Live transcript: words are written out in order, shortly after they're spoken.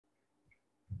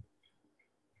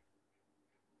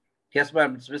Yes,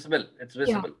 ma'am. It's visible. It's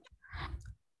visible. Yeah.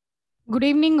 Good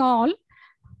evening, all.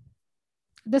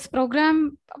 This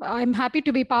program, I'm happy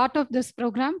to be part of this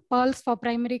program, Pearls for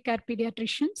Primary Care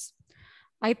Pediatricians.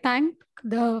 I thank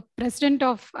the President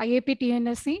of IAP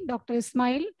TNSC, Dr.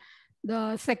 Ismail,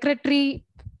 the Secretary,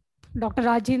 Dr.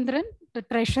 Rajendran, the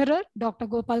Treasurer, Dr.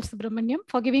 Gopal Subramaniam,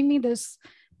 for giving me this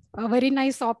very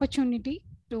nice opportunity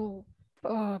to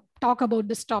talk about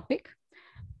this topic.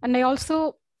 And I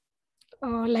also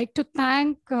like to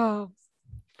thank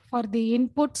for the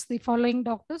inputs, the following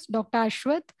doctors, Dr.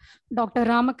 Ashwath, Dr.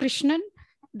 Ramakrishnan,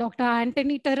 Dr.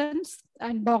 Anthony Terence,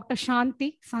 and Dr.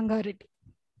 Shanti Sangareddy.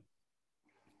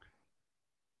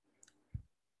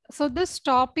 So this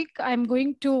topic, I'm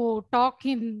going to talk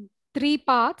in 3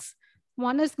 parts.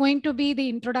 One is going to be the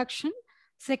introduction.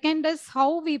 Second is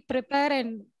how we prepare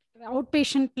an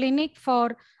outpatient clinic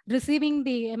for receiving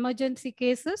the emergency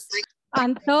cases.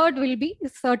 And third will be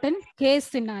certain case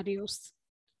scenarios.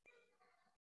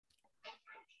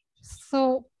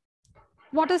 So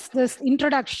what is this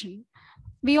introduction?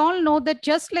 We all know that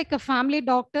just like a family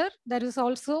doctor, there is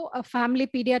also a family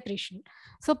pediatrician.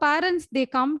 So parents, they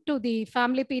come to the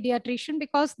family pediatrician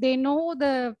because they know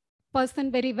the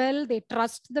person very well. They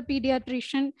trust the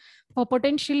pediatrician for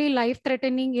potentially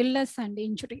life-threatening illness and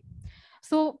injury.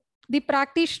 So the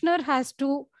practitioner has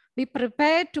to be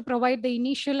prepared to provide the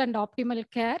initial and optimal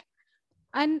care.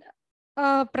 And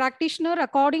a practitioner,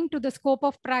 according to the scope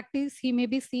of practice, he may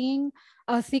be seeing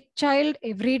a sick child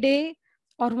every day,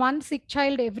 or one sick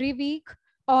child every week,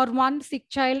 or one sick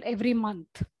child every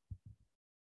month.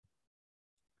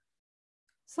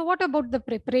 So what about the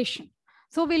preparation?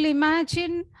 So we'll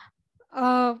imagine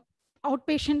an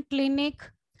outpatient clinic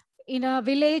in a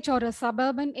village or a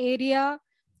suburban area.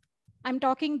 I'm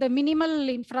talking the minimal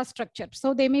infrastructure.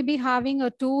 So they may be having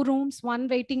 2 rooms, 1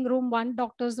 waiting room, 1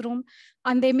 doctor's room,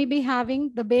 and they may be having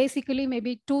basically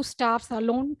maybe 2 staffs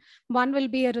alone. One will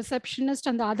be a receptionist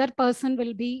and the other person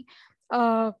will be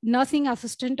a nursing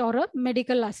assistant or a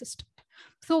medical assistant.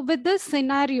 So with this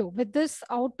scenario, with this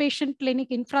outpatient clinic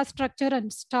infrastructure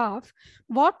and staff,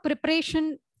 what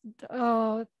preparation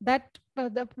that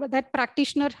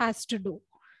practitioner has to do?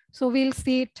 So we'll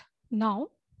see it now.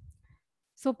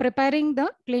 So preparing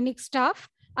the clinic staff.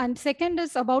 And second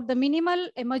is about the minimal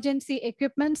emergency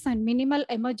equipments and minimal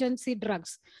emergency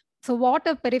drugs. So what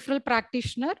a peripheral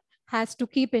practitioner has to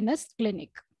keep in his clinic.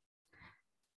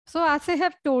 So as I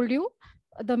have told you,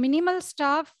 the minimal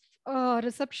staff,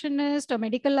 receptionist, a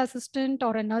medical assistant,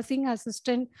 or a nursing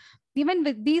assistant, even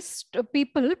with these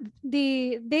people,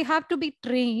 they have to be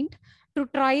trained to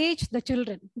triage the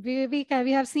children. We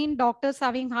have seen doctors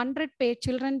having 100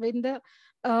 children in the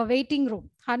waiting room,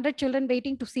 100 children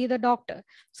waiting to see the doctor.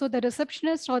 So the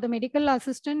receptionist or the medical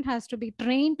assistant has to be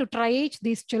trained to triage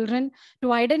these children,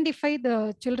 to identify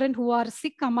the children who are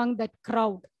sick among that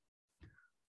crowd.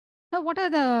 Now, what are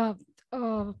the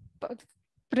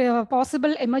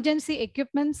possible emergency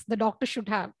equipments the doctor should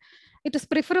have? It is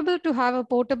preferable to have a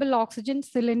portable oxygen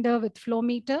cylinder with flow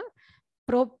meter,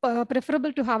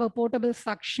 preferable to have a portable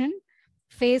suction,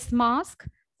 face mask,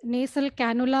 nasal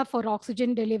cannula for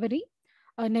oxygen delivery,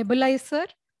 a nebulizer,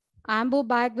 ambo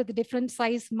bag with different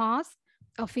size mask,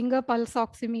 a finger pulse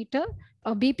oximeter,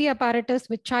 a BP apparatus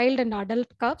with child and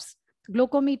adult cuffs,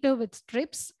 glucometer with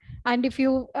strips. And if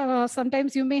you,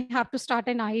 sometimes you may have to start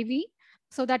an IV.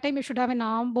 So that time you should have an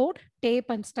arm board, tape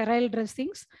and sterile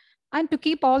dressings. And to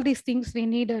keep all these things, we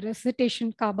need a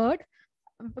recitation cupboard,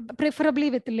 preferably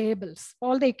with labels.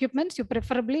 All the equipments, you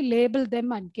preferably label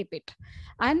them and keep it.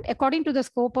 And according to the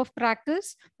scope of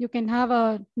practice, you can have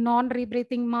a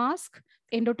non-rebreathing mask,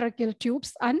 endotracheal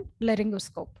tubes, and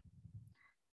laryngoscope.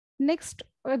 Next,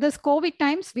 this COVID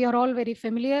times, we are all very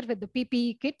familiar with the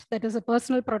PPE kit, that is a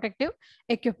personal protective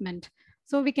equipment.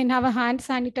 So we can have a hand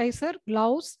sanitizer,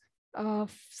 gloves,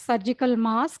 surgical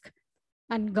mask,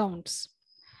 and gowns.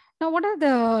 Now, what are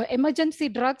the emergency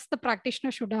drugs the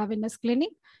practitioner should have in his clinic?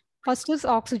 First is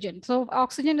oxygen. So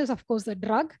oxygen is, of course, the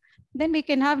drug. Then we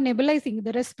can have nebulizing,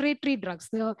 the respiratory drugs,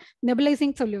 the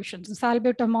nebulizing solutions,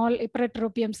 salbutamol,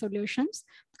 ipratropium solutions,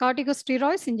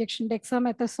 corticosteroids, injection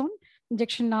dexamethasone,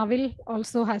 injection Navil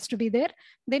also has to be there.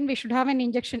 Then we should have an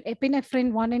injection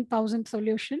epinephrine 1 in 1000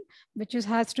 solution, which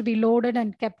has to be loaded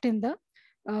and kept in the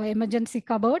emergency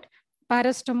cupboard.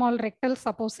 Paracetamol rectal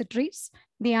suppositories,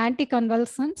 the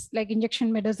anticonvulsants like injection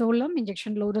midazolam,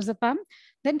 injection lorazepam,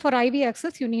 Then for IV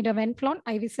access, you need a Venflon,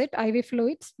 IV set, IV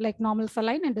fluids like normal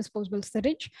saline and disposable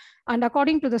syringe. And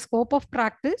according to the scope of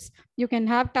practice, you can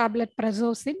have tablet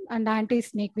prazosin and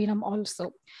anti-snake venom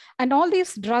also. And all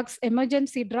these drugs,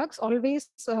 emergency drugs, always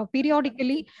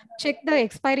periodically check the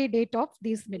expiry date of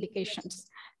these medications.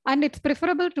 And it's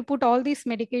preferable to put all these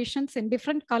medications in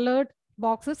different colored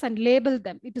boxes and label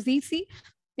them. It is easy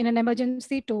in an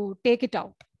emergency to take it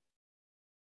out.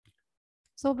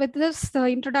 So with this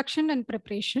introduction and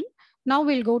preparation, now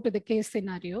we'll go to the case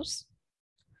scenarios.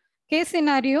 Case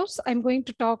scenarios, I'm going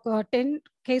to talk 10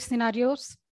 case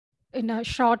scenarios in a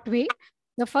short way.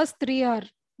 The first 3 are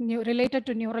related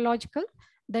to neurological,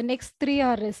 the next 3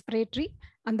 are respiratory,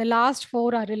 and the last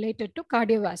 4 are related to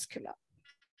cardiovascular.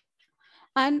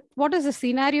 And what is the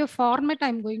scenario format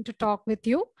I'm going to talk with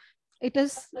you? It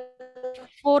is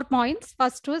 4 points.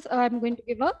 First was I'm going to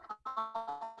give a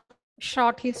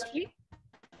short history.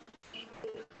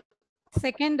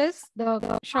 Second is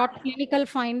the short clinical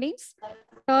findings.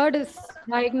 Third is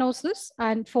diagnosis,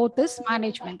 and fourth is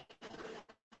management.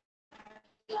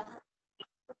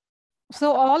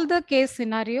 So all the case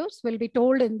scenarios will be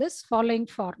told in this following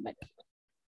format.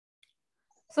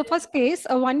 So first case,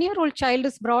 a 1-year-old child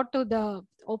is brought to the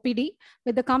OPD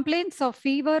with the complaints of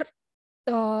fever,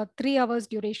 3 hours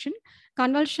duration,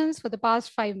 convulsions for the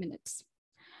past 5 minutes.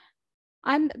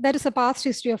 And there is a past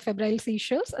history of febrile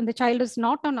seizures, and the child is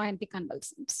not on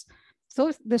anticonvulsants.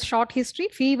 So this short history,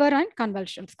 fever and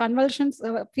convulsions. Convulsions,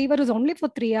 fever is only for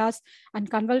 3 hours, and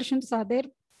convulsions are there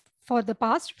for the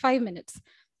past 5 minutes.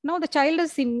 Now the child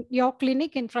is in your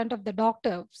clinic in front of the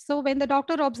doctor. So when the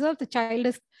doctor observes the child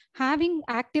is having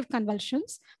active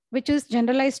convulsions, which is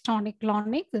generalized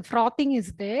tonic-clonic, the frothing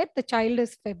is there, the child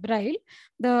is febrile,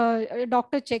 the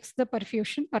doctor checks the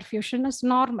perfusion is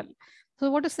normal. So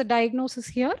what is the diagnosis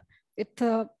here? It's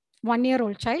a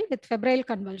 1-year-old child with febrile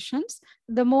convulsions.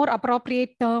 The more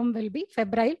appropriate term will be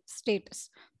febrile status.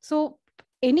 So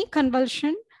any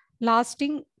convulsion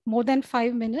lasting more than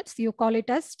 5 minutes, you call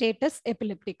it as status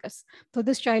epilepticus. So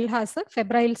this child has a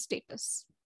febrile status.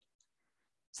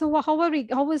 So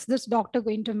how is this doctor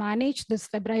going to manage this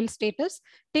febrile status?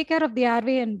 Take care of the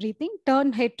airway and breathing,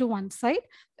 turn head to one side,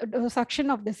 suction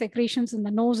of the secretions in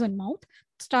the nose and mouth,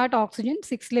 start oxygen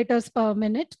 6 liters per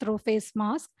minute through face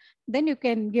mask. Then you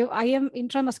can give IM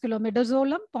intramuscular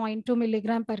midazolam 0.2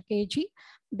 milligram per kg.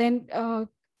 Then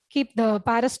keep the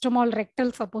paracetamol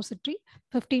rectal suppository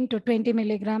 15 to 20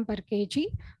 milligram per kg.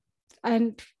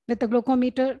 And with the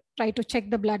glucometer, try to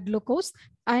check the blood glucose.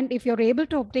 And if you're able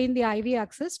to obtain the IV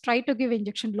access, try to give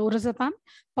injection lorazepam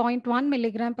 0.1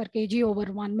 milligram per kg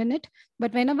over 1 minute.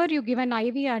 But whenever you give an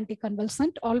IV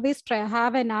anticonvulsant, always try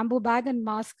have an ambu bag and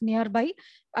mask nearby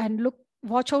and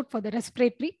watch out for the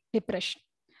respiratory depression.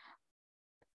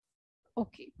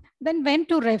 Okay, then when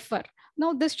to refer?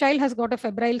 Now this child has got a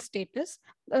febrile status.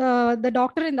 The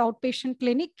doctor in the outpatient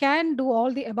clinic can do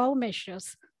all the above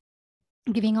measures.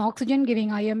 Giving oxygen,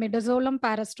 giving IM midazolam,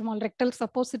 paracetamol rectal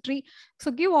suppository. So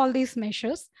give all these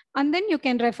measures, and then you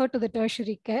can refer to the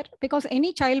tertiary care, because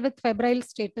any child with febrile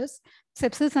status,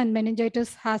 sepsis and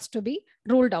meningitis has to be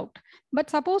ruled out. But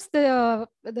suppose the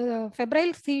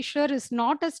febrile seizure is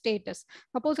not a status.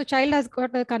 Suppose a child has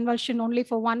got a convulsion only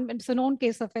for it's a known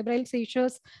case of febrile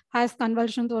seizures, has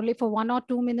convulsions only for 1 or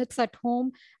 2 minutes at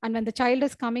home. And when the child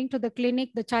is coming to the clinic,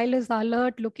 the child is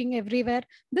alert, looking everywhere.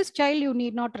 This child you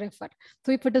need not refer.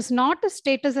 So if it is not a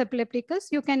status epilepticus,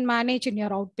 you can manage in your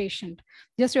outpatient.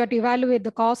 Just you have to evaluate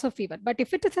the cause of fever. But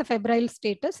if it is a febrile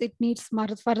status, it needs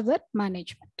further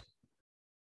management.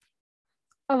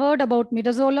 A word about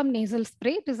midazolam nasal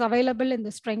spray. It is available in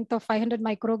the strength of 500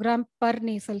 microgram per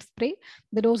nasal spray.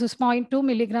 The dose is 0.2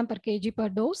 milligram per kg per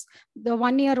dose. The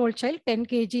 1-year-old child, 10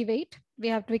 kg weight,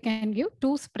 we can give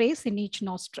 2 sprays in each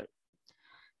nostril.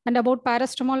 And about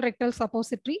paracetamol rectal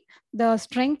suppository, the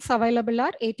strengths available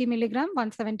are 80 milligram,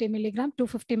 170 milligram,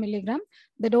 250 milligram.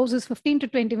 The dose is 15 to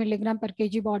 20 milligram per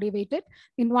kg body weighted.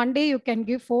 In 1 day, you can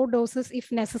give 4 doses if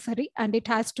necessary, and it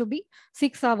has to be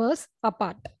 6 hours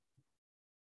apart.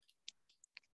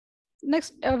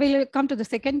 Next, we'll come to the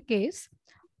second case.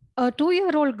 A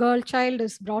 2-year-old girl child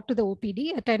is brought to the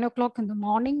OPD at 10 o'clock in the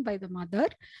morning by the mother.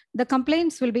 The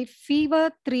complaints will be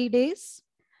fever 3 days.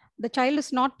 The child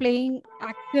is not playing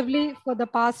actively for the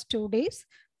past 2 days.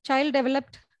 Child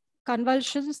developed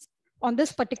convulsions on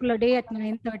this particular day at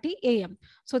 9:30 a.m.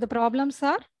 So the problems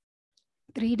are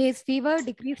 3 days fever,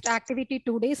 decreased activity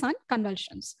 2 days, and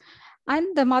convulsions.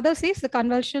 And the mother says the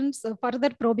convulsions, further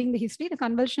probing the history, the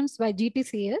convulsions were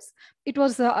GTCS. It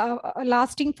was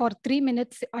lasting for 3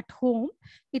 minutes at home.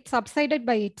 It subsided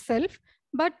by itself,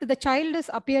 but the child is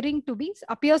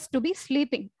appears to be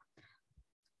sleeping.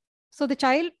 So the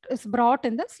child is brought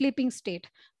in the sleeping state.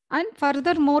 And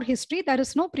furthermore history, there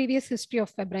is no previous history of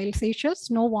febrile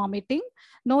seizures, no vomiting,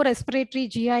 no respiratory,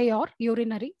 GI or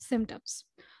urinary symptoms.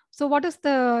 So what is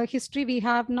the history we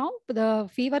have now? The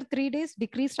fever 3 days,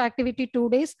 decreased activity 2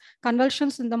 days,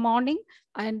 convulsions in the morning,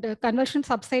 and convulsion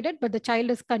subsided, but the child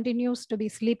continues to be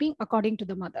sleeping according to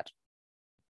the mother.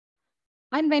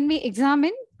 And when we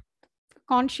examine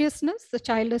consciousness, the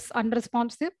child is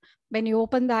unresponsive. When you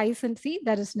open the eyes and see,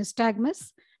 there is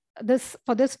nystagmus.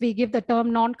 For this, we give the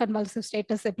term non-convulsive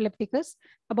status epilepticus.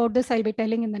 About this, I'll be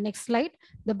telling in the next slide.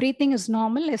 The breathing is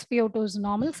normal, SpO2 is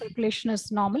normal, circulation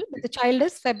is normal, but the child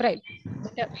is febrile.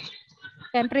 The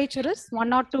temperature is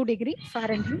 1 or 2 degrees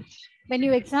Fahrenheit. When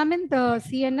you examine the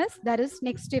CNS, there is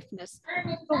neck stiffness.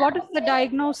 So what is the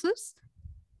diagnosis?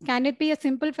 Can it be a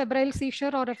simple febrile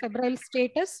seizure or a febrile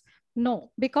status?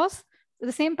 No, because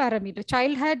the same parameter.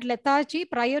 Child had lethargy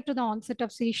prior to the onset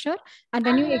of seizure, and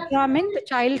when you examine, the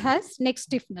child has neck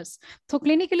stiffness. So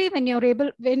clinically,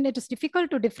 when it is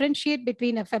difficult to differentiate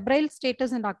between a febrile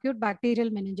status and acute bacterial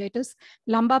meningitis,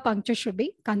 lumbar puncture should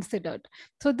be considered.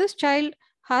 So this child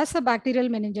has a bacterial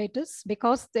meningitis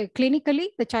because clinically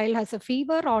the child has a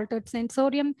fever, altered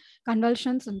sensorium,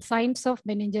 convulsions, and signs of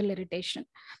meningeal irritation.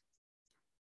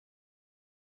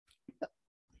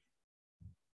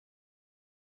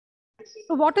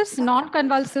 So what is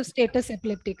non-convulsive status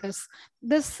epilepticus?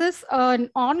 This is an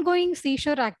ongoing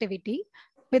seizure activity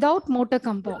without motor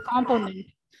component.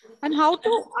 And how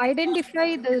to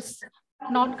identify this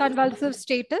non-convulsive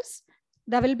status?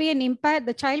 There will be an impaired,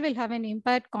 the child will have an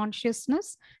impaired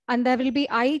consciousness, and there will be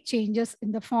eye changes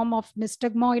in the form of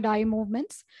nystagmoid eye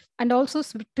movements and also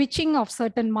twitching of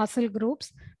certain muscle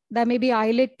groups. There may be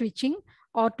eyelid twitching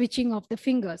or twitching of the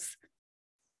fingers.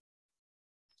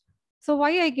 So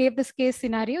why I gave this case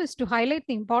scenario is to highlight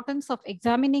the importance of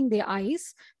examining the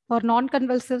eyes for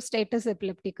non-convulsive status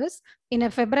epilepticus in a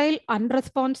febrile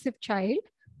unresponsive child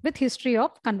with history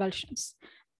of convulsions.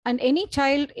 And any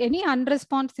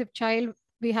unresponsive child,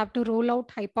 we have to rule out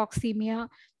hypoxemia,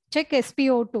 check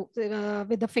SpO2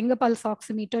 with the finger pulse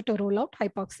oximeter to rule out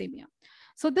hypoxemia.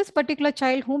 So this particular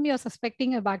child whom you are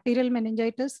suspecting a bacterial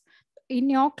meningitis, in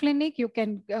your clinic, you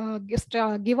can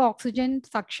give oxygen,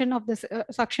 suction of this,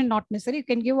 suction not necessary. You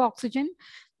can give oxygen,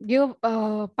 give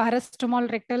paracetamol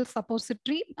rectal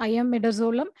suppository,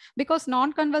 midazolam, because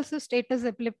non-convulsive status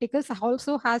epilepticus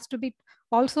also has to be,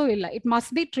 it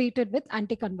must be treated with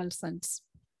anticonvulsants.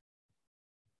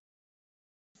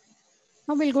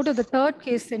 Now we'll go to the third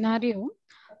case scenario.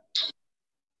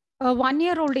 A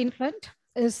 1-year-old infant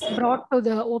is brought to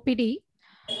the OPD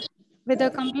with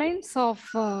the complaints of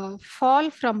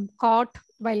fall from cot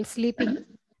while sleeping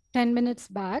 10 minutes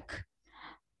back.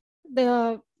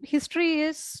 The history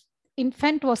is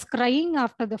infant was crying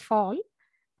after the fall,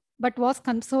 but was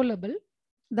consolable.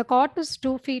 The cot is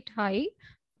 2 feet high.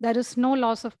 There is no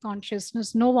loss of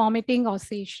consciousness, no vomiting or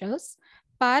seizures.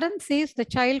 Parent says the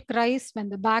child cries when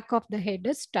the back of the head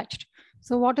is touched.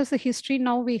 So what is the history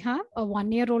now? We have a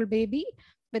 1-year-old baby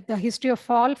with the history of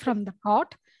fall from the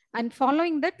cot. And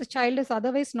following that, the child is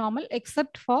otherwise normal,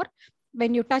 except for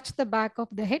when you touch the back of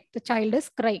the head, the child is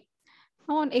crying.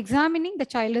 Now, on examining, the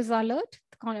child is alert,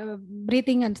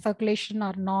 breathing and circulation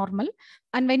are normal.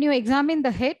 And when you examine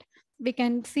the head, we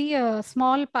can see a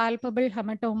small palpable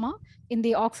hematoma in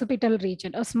the occipital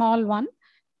region, a small one.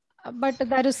 But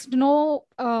there is no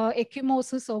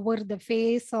ecchymosis over the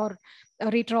face or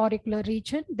retroauricular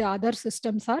region. The other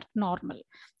systems are normal.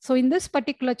 So in this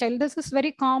particular child, this is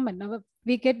very common.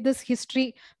 We get this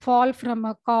history, fall from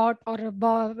a cot or a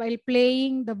ball while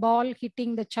playing, the ball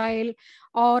hitting the child,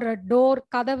 or a door,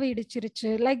 kadavu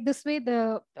idichirichu. Like this way,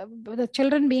 the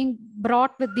children being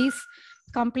brought with these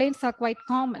complaints are quite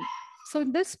common. So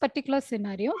in this particular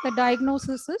scenario, the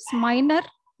diagnosis is minor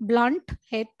blunt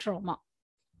head trauma.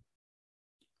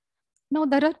 Now,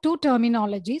 there are two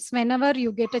terminologies. Whenever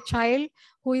you get a child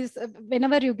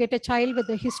with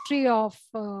a history of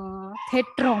head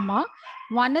trauma,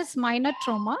 one is minor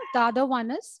trauma, the other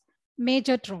one is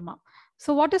major trauma.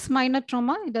 So what is minor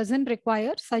trauma? It doesn't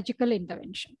require surgical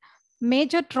intervention.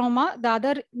 Major trauma,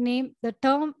 the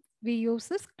term we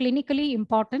use is clinically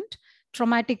important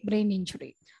traumatic brain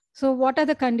injury. So what are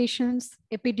the conditions?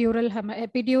 Epidural,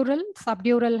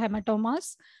 subdural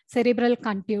hematomas, cerebral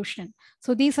contusion.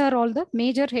 So these are all the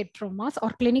major head traumas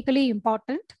or clinically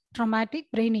important traumatic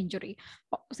brain injury.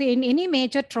 So in any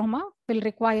major trauma will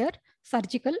require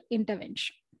surgical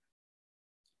intervention.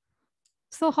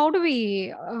 So how do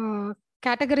we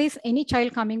categorize any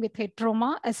child coming with head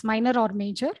trauma as minor or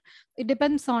major. It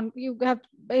depends on, you have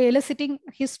eliciting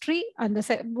history, and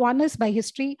one is by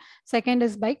history, second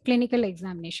is by clinical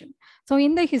examination. So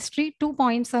in the history, 2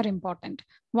 points are important.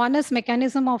 One is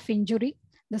mechanism of injury.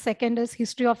 The second is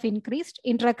history of increased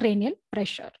intracranial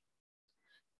pressure.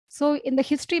 So in the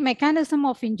history mechanism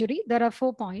of injury, there are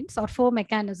 4 points or 4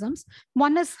 mechanisms.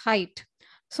 One is height.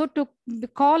 So to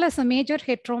call as a major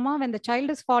head trauma, when the child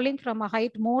is falling from a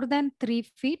height more than 3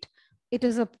 feet,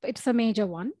 it's a major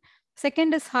one.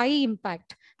 Second is high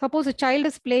impact. Suppose a child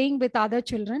is playing with other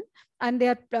children and they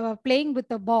are playing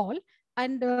with a ball,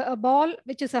 and a ball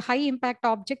which is a high impact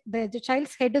object, the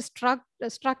child's head is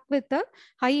struck with a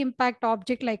high impact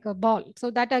object like a ball.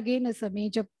 So that again is a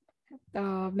major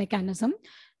mechanism.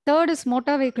 Third is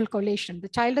motor vehicle collision. The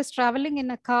child is traveling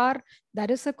in a car, there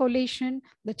is a collision,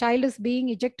 the child is being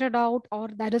ejected out, or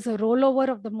there is a rollover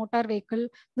of the motor vehicle.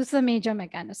 This is a major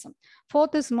mechanism.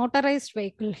 Fourth is motorized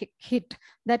vehicle hit.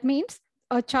 That means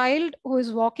a child who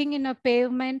is walking in a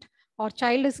pavement or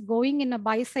child is going in a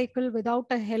bicycle without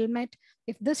a helmet.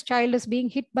 If this child is being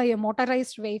hit by a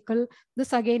motorized vehicle,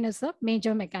 this again is a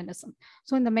major mechanism.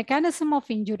 So in the mechanism of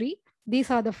injury,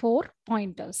 these are the 4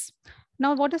 pointers.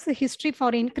 Now, what is the history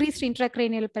for increased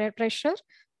intracranial pressure?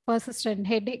 Persistent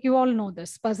headache, you all know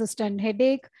this. Persistent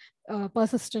headache,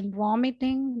 persistent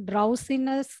vomiting,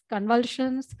 drowsiness,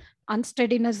 convulsions,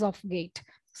 unsteadiness of gait.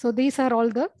 So these are all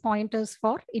the pointers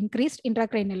for increased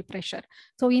intracranial pressure.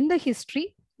 So in the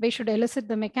history, we should elicit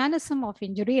the mechanism of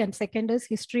injury, and second is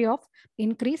history of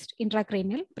increased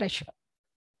intracranial pressure.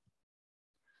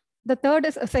 The third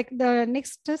is the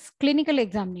next is clinical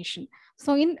examination.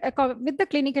 So with the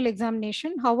clinical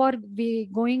examination, how are we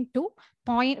going to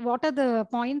point? What are the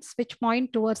points which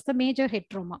point towards the major head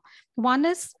trauma? One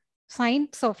is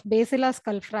signs of basilar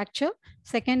skull fracture.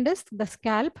 Second is the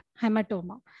scalp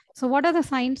hematoma. So what are the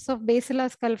signs of basilar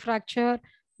skull fracture?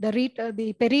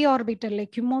 The periorbital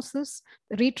ecchymosis,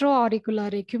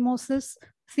 retroauricular ecchymosis,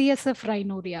 CSF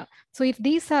rhinorrhea. So if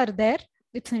these are there,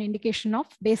 it's an indication of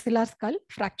basilar skull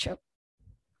fracture.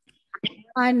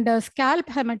 And scalp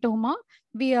hematoma,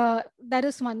 there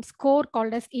is one score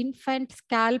called as infant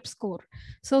scalp score.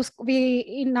 So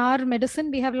in our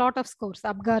medicine, we have a lot of scores,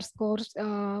 Apgar scores,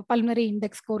 pulmonary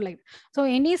index score, like that. So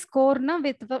any score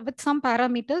with some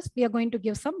parameters, we are going to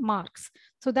give some marks.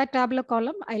 So that tabular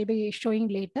column I'll be showing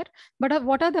later. But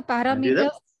what are the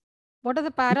parameters? What are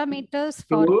the parameters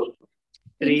for 2,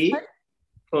 3,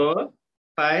 4,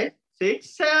 5,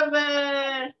 6,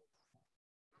 7.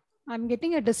 I'm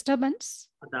getting a disturbance.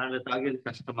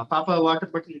 Papa, water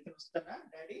bottle.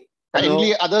 Daddy?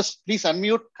 Kindly others, please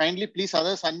unmute. Kindly, please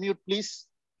others unmute, please.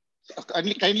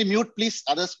 Kindly mute, please.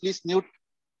 Others, please mute.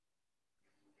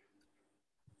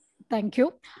 Thank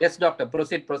you. Yes, doctor.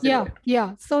 Proceed.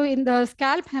 Yeah. So in the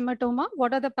scalp hematoma,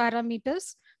 what are the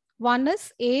parameters? One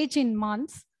is age in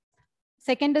months.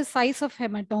 Second is size of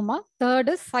hematoma. Third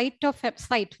is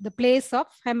the place of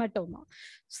hematoma.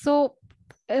 So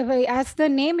as the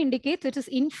name indicates, it is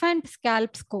infant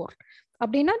scalp score.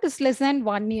 Abdina, this is less than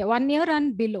 1 year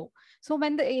and below. So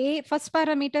when the first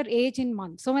parameter, age in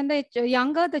months. So when the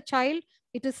younger the child,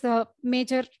 it is a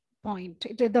major point.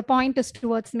 The point is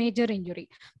towards major injury.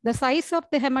 The size of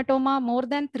the hematoma more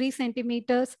than 3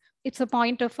 centimeters, it's a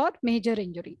pointer for major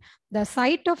injury. The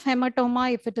site of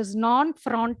hematoma, if it is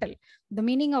non-frontal, the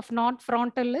meaning of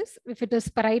non-frontal is if it is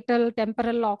parietal,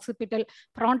 temporal, occipital,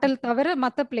 frontal, thavara,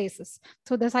 mata places.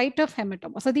 So the site of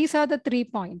hematoma. So these are the 3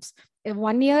 points.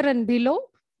 1 year and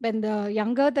below, when the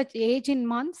younger the age in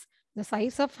months, the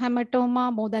size of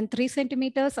hematoma more than 3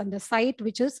 centimeters, and the site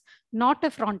which is not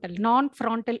a frontal,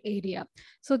 non-frontal area.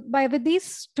 So with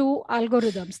these 2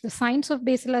 algorithms, the signs of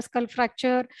basilar skull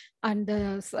fracture and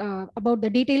about the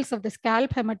details of the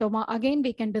scalp hematoma, again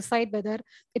we can decide whether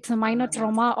it's a minor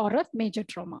trauma or a major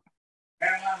trauma.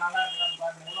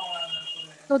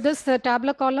 So this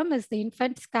tabular column is the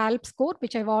infant scalp score,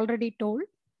 which I've already told.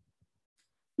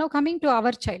 Now coming to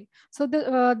our child. So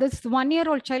this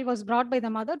 1-year-old child was brought by the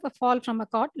mother to fall from a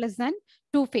cot less than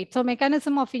 2 feet. So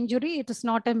mechanism of injury, it is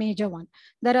not a major one.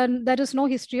 There is no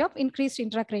history of increased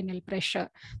intracranial pressure.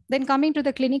 Then coming to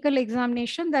the clinical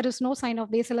examination, there is no sign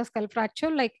of basilar skull fracture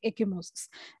like ecchymosis.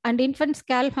 And infant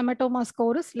scalp hematoma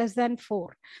score is less than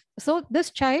 4. So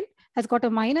this child has got a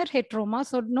minor head trauma,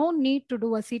 so no need to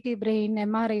do a CT brain,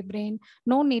 MRI brain,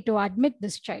 no need to admit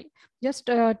this child. Just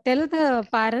tell the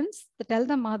parents, tell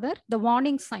the mother the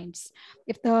warning signs.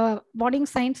 If the warning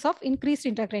signs of increased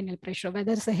intracranial pressure,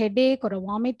 whether it's a headache or a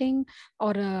vomiting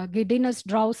or a giddiness,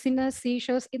 drowsiness,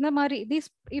 seizures,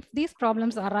 if these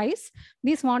problems arise,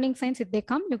 these warning signs, if they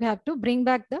come, you have to bring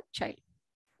back the child.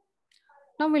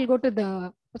 Now we'll go to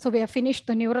the, so we have finished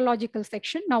the neurological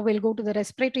section. Now we'll go to the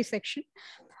respiratory section.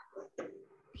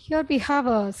 Here we have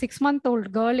a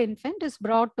 6-month-old girl infant is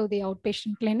brought to the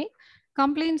outpatient clinic.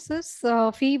 Complaints is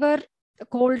fever,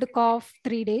 cold, cough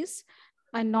 3 days,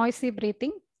 and noisy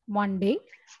breathing 1 day.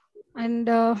 And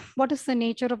what is the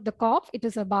nature of the cough? It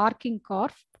is a barking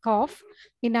cough.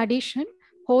 In addition,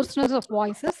 hoarseness of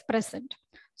voice is present.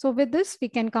 So with this, we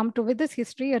can come to, with this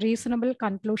history, a reasonable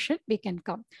conclusion we can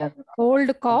come. Cold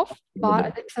cough,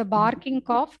 it's a barking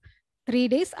cough, 3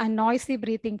 days, and noisy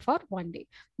breathing for 1 day.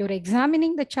 You're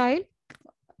examining the child,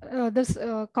 this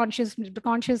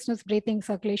consciousness, breathing,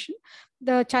 circulation.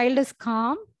 The child is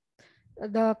calm.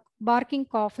 The barking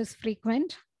cough is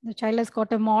frequent. The child has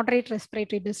got a moderate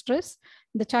respiratory distress.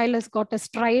 The child has got a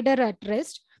stridor at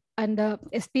rest, and the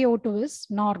SpO2 is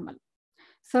normal.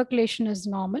 Circulation is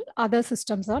normal. Other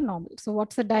systems are normal. So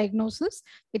what's the diagnosis?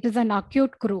 It is an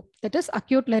acute group. That is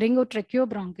acute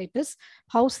laryngotracheobronchitis.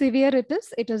 How severe it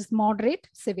is? It is moderate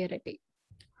severity.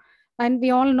 And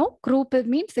we all know group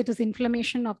means it is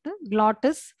inflammation of the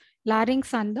glottis,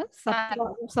 larynx, and the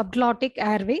subglottic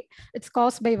airway. It's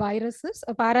caused by viruses,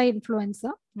 a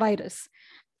para-influenza virus.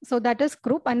 So that is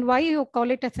group. And why you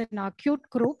call it as an acute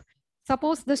group?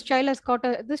 Suppose this child has got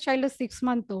this child is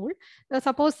 6-month-old.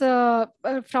 Suppose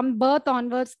from birth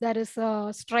onwards, there is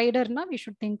a stridor. Now we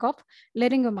should think of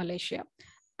laryngomalacia.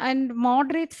 And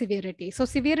moderate severity. So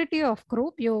severity of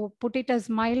group, you put it as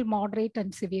mild, moderate,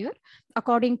 and severe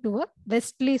according to a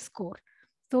Westley score.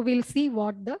 So we'll see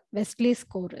what the Westley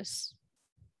score is.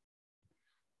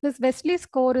 This Westley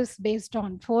score is based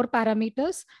on 4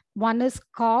 parameters. One is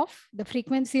cough, the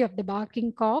frequency of the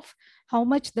barking cough. How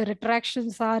much the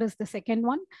retractions are is the second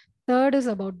one. Third is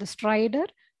about the stridor.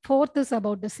 Fourth is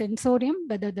about the sensorium,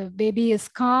 whether the baby is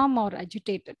calm or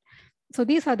agitated. So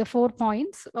these are the 4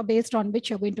 points based on which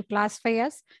you're going to classify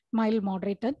as mild,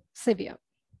 moderate, and severe.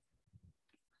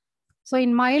 So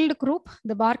in mild group,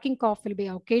 the barking cough will be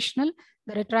occasional.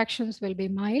 The retractions will be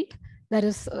mild. There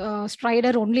is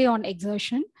stridor only on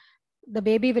exertion. The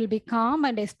baby will be calm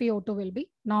and SpO2 will be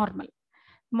normal.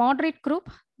 Moderate group,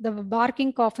 the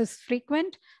barking cough is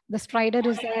frequent. The stridor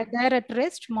is there at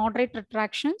rest, moderate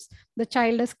retractions. The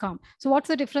child is calm. So what's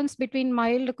the difference between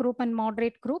mild group and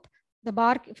moderate group? The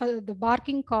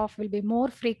barking cough will be more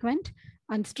frequent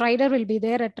and stridor will be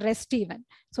there at rest even.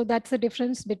 So that's the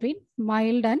difference between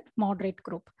mild and moderate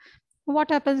group.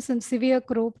 What happens in severe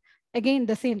group? Again,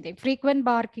 the same thing, frequent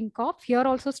barking cough, here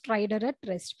also stridor at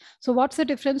rest. So what's the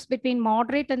difference between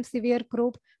moderate and severe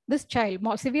group? This child,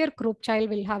 severe group child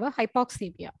will have a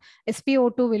hypoxemia.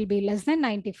 SpO2 will be less than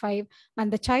 95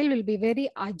 and the child will be very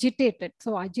agitated.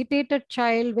 So agitated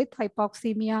child with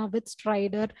hypoxemia, with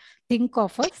stridor, think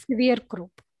of a severe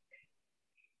group.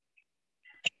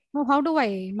 Now, how do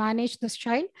I manage this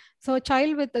child? So a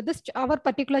child with this, our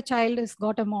particular child has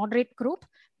got a moderate group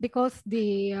because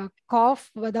the cough,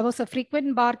 there was a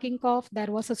frequent barking cough,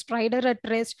 there was a stridor at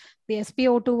rest, the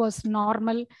SpO2 was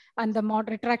normal and the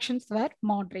retractions were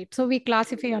moderate. So we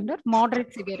classify under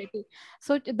moderate severity.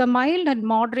 So the mild and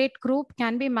moderate group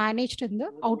can be managed in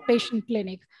the outpatient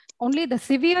clinic. Only the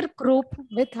severe group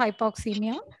with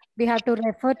hypoxemia, we have to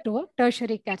refer to a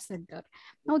tertiary care center.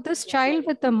 Now this child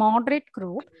with the moderate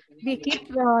group, we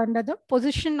keep under the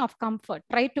position of comfort,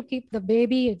 try to keep the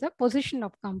baby in the position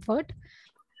of comfort.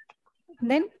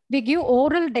 Then we give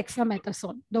oral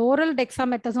dexamethasone. The oral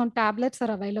dexamethasone tablets are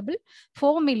available,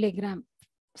 4 milligram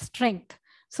strength.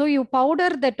 So you powder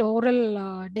that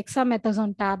oral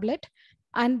dexamethasone tablet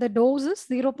and the dose is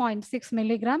 0.6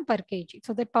 milligram per kg.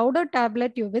 So the powder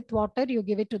tablet you with water, you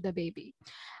give it to the baby.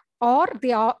 Or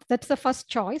that's the first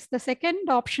choice. The second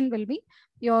option will be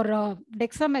your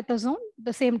dexamethasone,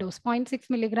 the same dose, 0.6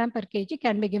 milligram per kg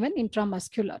can be given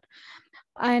intramuscular.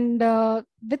 And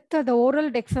with the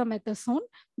oral dexamethasone,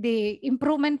 the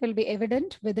improvement will be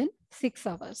evident within 6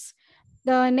 hours.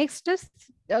 The next is,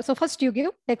 so first you give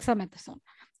dexamethasone.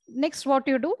 Next, what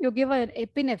you do, you give an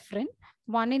epinephrine,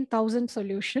 1 in 1000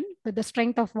 solution with the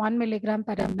strength of 1 milligram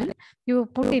per ml. You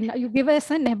put in, you give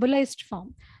us a nebulized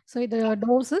form. So the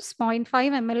dose is 0.5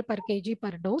 ml per kg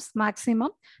per dose, maximum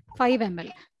 5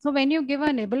 ml. So when you give a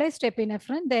nebulized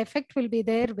epinephrine, the effect will be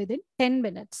there within 10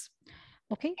 minutes.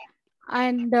 Okay.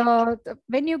 And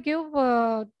when you give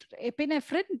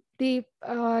epinephrine, the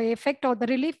effect or the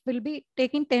relief will be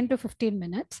taking 10 to 15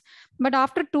 minutes. But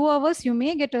after 2 hours, you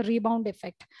may get a rebound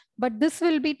effect. But this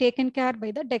will be taken care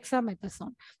by the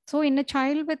dexamethasone. So in a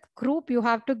child with croup, you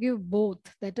have to give both.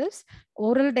 That is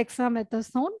oral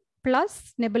dexamethasone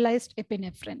plus nebulized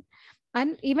epinephrine.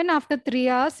 And even after 3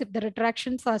 hours, if the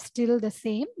retractions are still the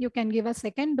same, you can give a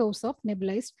second dose of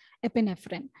nebulized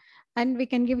epinephrine. and we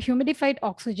can give humidified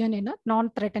oxygen in a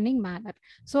non-threatening manner.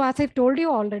 So as I've told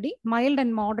you already, mild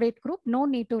and moderate group, no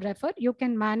need to refer. You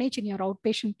can manage in your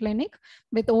outpatient clinic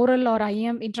with oral or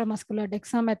IM intramuscular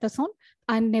dexamethasone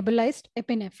and nebulized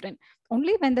epinephrine.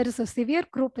 Only when there is a severe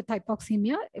group with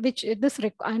hypoxemia, which this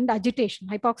and agitation,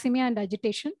 hypoxemia and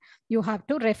agitation, you have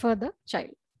to refer the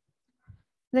child.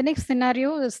 The next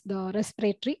scenario is the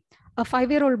respiratory. A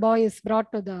 5-year-old boy is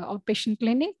brought to the outpatient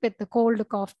clinic with the cold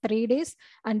cough 3 days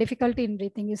and difficulty in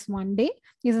breathing is 1 day.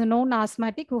 He is a known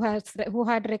asthmatic who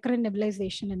had recurrent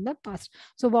nebulization in the past.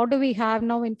 So what do we have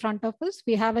now in front of us?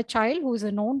 We have a child who is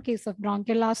a known case of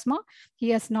bronchial asthma.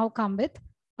 He has now come with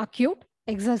acute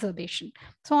exacerbation.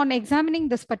 So on examining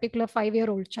this particular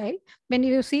 5-year-old child, when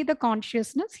you see the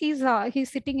consciousness, he's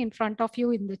sitting in front of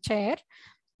you in the chair.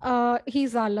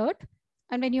 He's alert.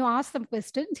 And when you ask them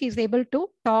questions, he's able to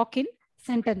talk in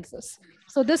sentences.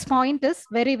 So this point is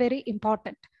very, very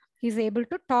important. He's able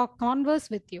to converse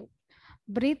with you.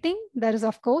 Breathing, there is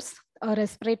of course a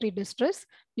respiratory distress.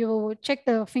 You check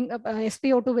the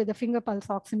SpO2 with the finger pulse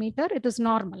oximeter. It is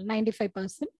normal,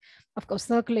 95%. Of course,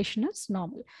 circulation is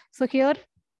normal. So here,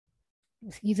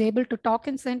 he's able to talk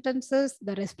in sentences.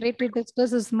 The respiratory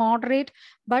distress is moderate,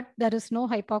 but there is no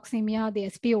hypoxemia. The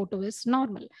SpO2 is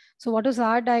normal. So what is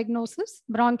our diagnosis?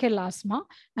 Bronchial asthma.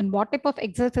 And what type of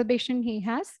exacerbation he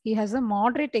has? He has a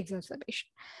moderate exacerbation.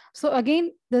 So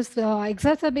again, this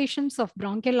exacerbations of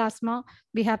bronchial asthma,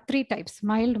 we have 3 types: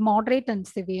 mild, moderate, and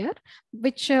severe,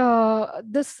 which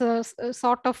this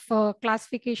sort of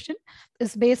classification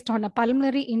is based on a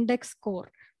pulmonary index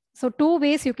score. So 2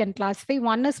 ways you can classify.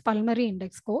 One is pulmonary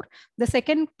index score. The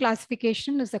second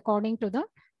classification is according to the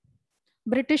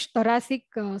British Thoracic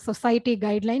Society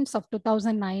guidelines of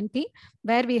 2019,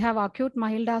 where we have acute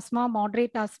mild asthma,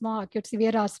 moderate asthma, acute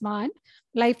severe asthma, and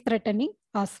life-threatening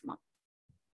asthma.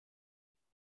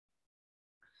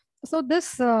 So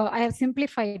this, I have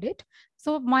simplified it.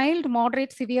 So mild,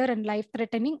 moderate, severe, and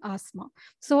life-threatening asthma.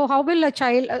 So how will a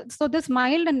child, so this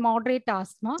mild and moderate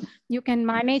asthma, you can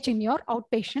manage in your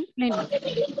outpatient clinic.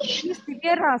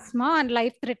 Severe asthma and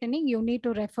life-threatening, you need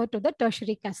to refer to the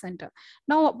tertiary care center.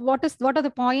 Now, what are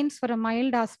the points for a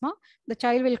mild asthma? The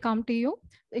child will come to you.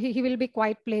 He will be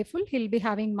quite playful. He'll be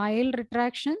having mild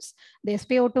retractions. The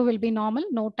SpO2 will be normal,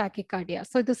 no tachycardia.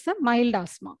 So this is a mild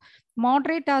asthma.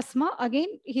 Moderate asthma, again,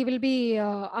 he will be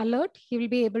alert. He will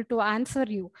be able to answer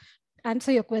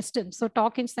your questions. So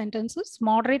talk in sentences.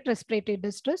 Moderate respiratory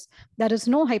distress. There is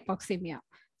no hypoxemia.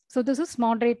 So this is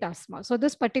moderate asthma. So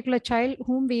this particular child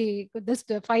this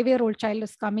 5-year-old child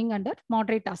is coming under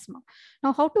moderate asthma.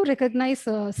 Now, how to recognize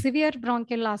severe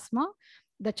bronchial asthma?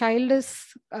 The child is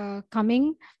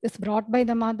brought by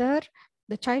the mother.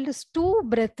 The child is too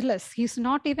breathless. He's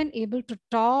not even able to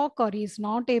talk, or he's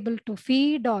not able to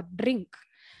feed or drink.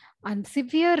 And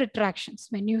severe retractions.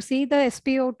 When you see the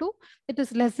SpO2, it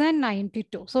is less than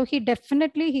 92. So he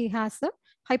has a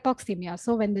hypoxemia.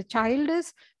 So when the child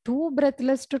is too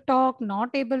breathless to talk, not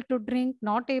able to drink,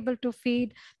 not able to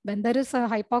feed, when there is a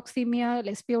hypoxemia,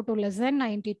 SpO2 less than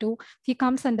 92, he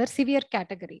comes under severe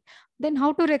category. Then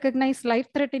how to recognize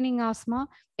life-threatening asthma?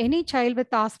 Any child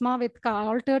with asthma with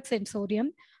altered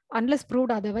sensorium, unless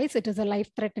proved otherwise, it is a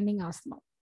life-threatening asthma.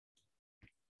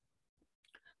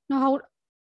 Now,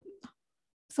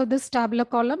 so this tabular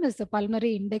column is the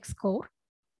pulmonary index score.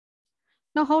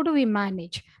 Now, how do we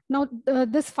manage? Now,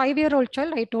 this 5-year-old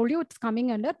child, I told you it's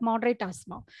coming under moderate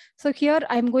asthma. So here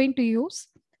I'm going to use,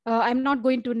 I'm not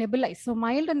going to nebulize. So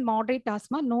mild and moderate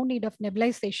asthma, no need of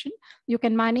nebulization. You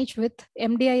can manage with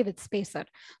MDI with spacer.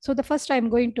 So the first I'm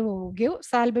going to give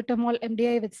salbutamol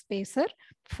MDI with spacer.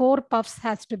 4 puffs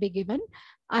has to be given.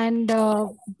 And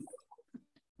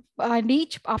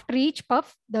after each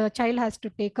puff, the child has to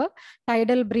take a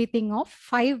tidal breathing of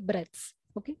 5 breaths.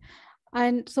 Okay.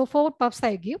 And so 4 puffs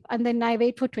I give, and then I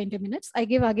wait for 20 minutes. I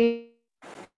give again.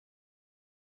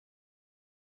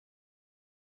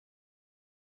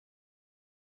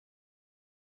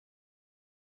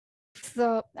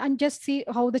 And just see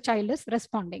how the child is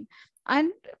responding.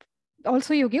 And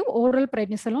also you give oral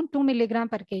prednisolone 2 milligram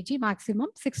per kg, maximum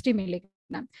 60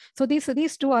 milligram. So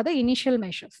these 2 are the initial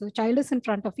measures. So the child is in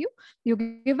front of you. You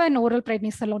give an oral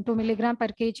prednisolone 2 milligram per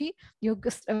kg. You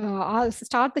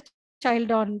start the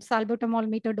child on salbutamol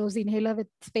meter dose inhaler with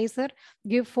spacer.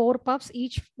 Give 4 puffs.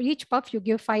 Each puff you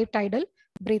give 5 tidal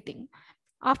breathing.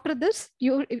 After this,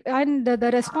 the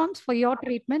response for your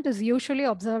treatment is usually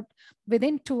observed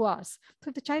within 2 hours. So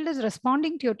if the child is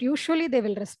responding to it, usually they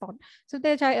will respond. So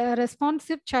the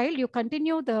responsive child, you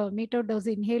continue the meter dose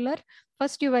inhaler.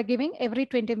 First, you are giving every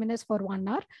 20 minutes for 1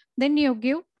 hour. Then you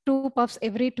give 2 puffs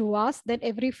every 2 hours, then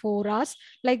every 4 hours.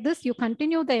 Like this, you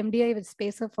continue the MDI with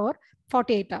spacer for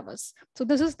 48 hours. So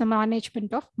this is the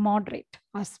management of moderate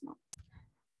asthma.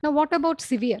 Now, what about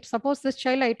severe? Suppose this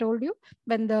child, I told you,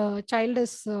 when the child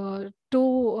is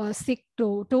too sick,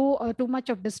 too much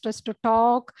of distress to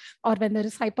talk, or when there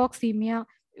is hypoxemia,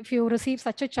 if you receive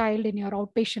such a child in your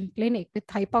outpatient clinic with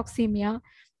hypoxemia,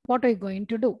 what are you going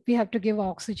to do? We have to give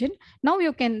oxygen. Now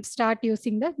you can start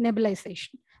using the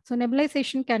nebulization. So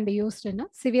nebulization can be used in a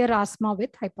severe asthma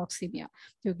with hypoxemia.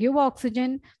 You give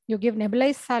oxygen, you give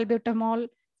nebulized salbutamol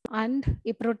and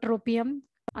ipratropium,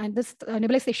 and this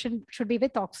nebulization should be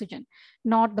with oxygen,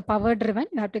 not the power driven.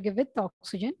 You have to give with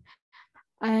oxygen.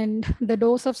 And the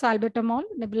dose of salbutamol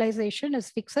nebulization is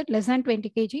fixed, less than 20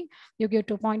 kg, you give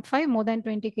 2.5, more than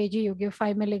 20 kg, you give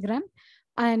 5 milligram.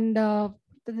 And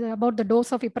about the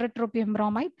dose of ipratropium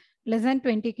bromide, less than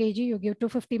 20 kg, you give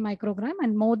 250 microgram,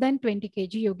 and more than 20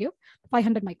 kg, you give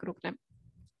 500 microgram.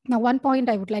 Now, one point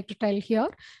I would like to tell here,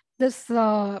 this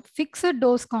fixed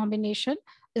dose combination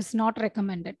is not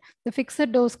recommended. The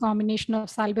fixed dose combination of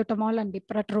salbutamol and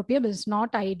ipratropium is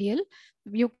not ideal.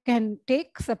 You can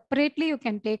take separately, you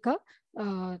can take a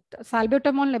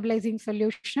salbutamol nebulizing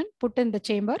solution, put in the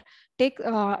chamber, take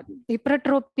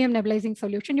ipratropium nebulizing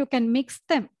solution. You can mix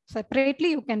them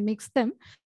separately, you can mix them,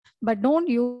 but don't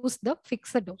use the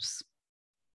fixed dose.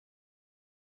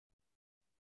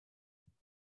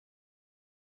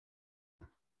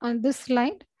 On this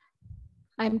slide,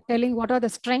 I'm telling what are the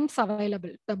strengths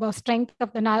available. The strength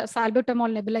of the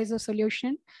salbutamol nebulizer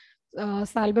solution,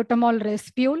 salbutamol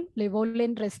respule,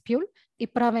 Levolin respule,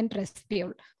 Ipravent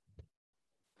respule.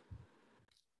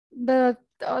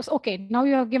 Okay, now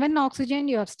you have given oxygen,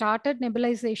 you have started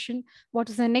nebulization. What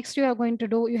is the next you are going to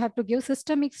do? You have to give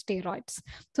systemic steroids.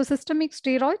 So systemic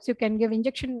steroids, you can give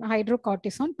injection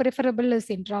hydrocortisone, preferable is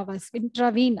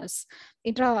intravenous.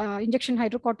 Injection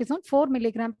hydrocortisone, 4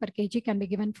 milligram per kg can be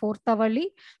given 4th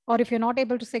hourly. Or if you're not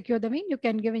able to secure the vein, you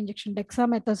can give injection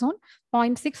dexamethasone,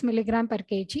 0.6 milligram per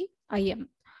kg IM.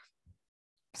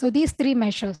 So these 3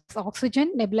 measures,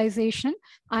 oxygen, nebulization,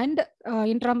 and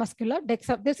intramuscular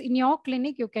dexa. This in your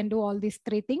clinic, you can do all these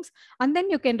 3 things, and then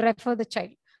you can refer the child.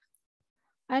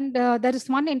 And there is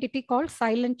one entity called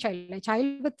silent child. A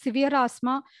child with severe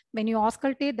asthma, when you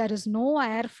auscultate, there is no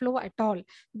airflow at all.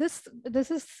 This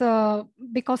is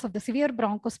because of the severe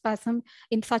bronchospasm.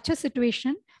 In such a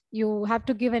situation, you have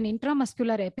to give an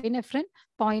intramuscular epinephrine,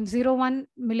 0.01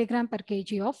 milligram per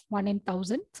kg of 1 in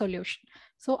 1000 solution.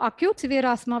 So acute severe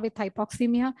asthma with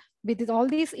hypoxemia, with all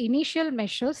these initial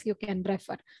measures, you can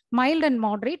refer. Mild and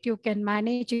moderate, you can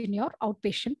manage in your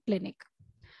outpatient clinic.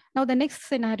 Now the next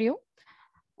scenario,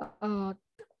 a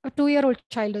 2-year-old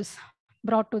child is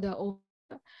brought to the OR.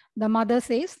 The mother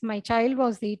says, my child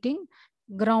was eating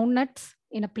groundnuts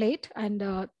in a plate,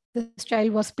 and this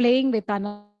child was playing with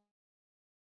another.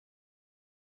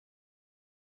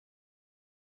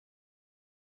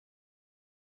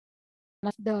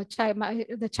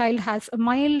 The child has a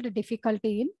mild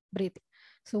difficulty in breathing.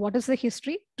 So what is the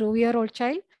history? 2-year-old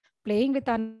child playing with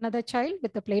another child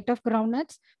with a plate of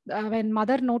groundnuts. When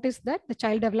mother noticed that, the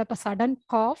child developed a sudden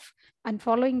cough, and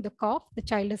following the cough, the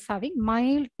child is having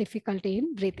mild difficulty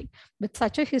in breathing. With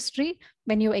such a history,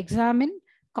 when you examine,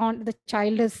 the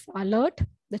child is alert,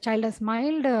 the child has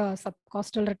mild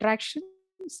subcostal retractions.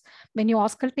 When you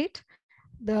auscultate,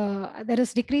 there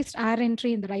is decreased air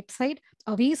entry in the right side.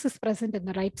 A wheeze is present in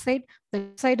the right side. The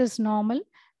left side is normal,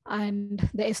 and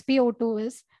the SpO2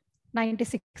 is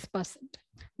 96%.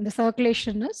 The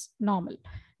circulation is normal.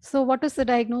 So what is the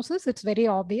diagnosis? It's very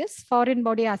obvious. Foreign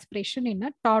body aspiration in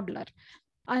a toddler.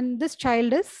 And this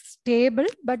child is stable,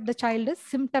 but the child is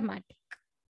symptomatic.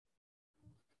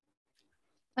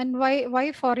 And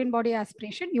why foreign body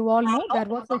aspiration? You all know there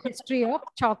was a history of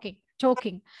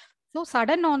choking. So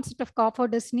sudden onset of cough or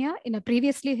dyspnea in a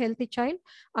previously healthy child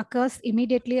occurs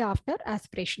immediately after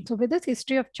aspiration. So with this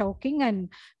history of choking and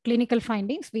clinical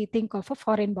findings, we think of a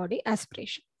foreign body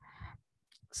aspiration.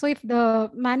 So if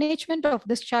the management of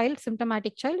this child,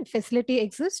 symptomatic child, if facility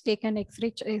exists, take an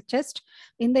X-ray chest.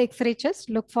 In the X-ray chest,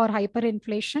 look for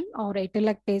hyperinflation or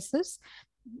atelectasis.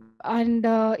 And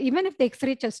even if the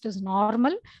X-ray chest is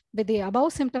normal, with the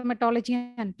above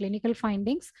symptomatology and clinical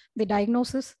findings, the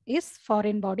diagnosis is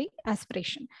foreign body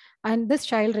aspiration. And this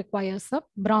child requires a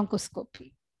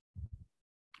bronchoscopy.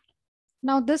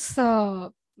 Now this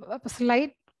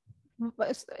slide,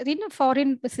 in a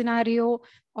foreign scenario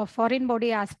of foreign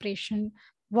body aspiration,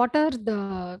 what are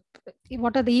the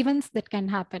events that can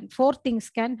happen? 4 things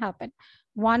can happen.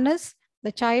 One is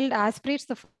the child aspirates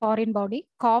the foreign body,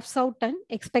 coughs out and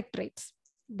expectorates.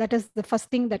 That is the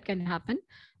first thing that can happen.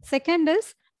 Second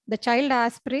is The child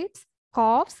aspirates,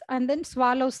 coughs, and then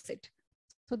swallows it.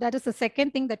 So that is the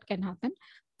second thing that can happen.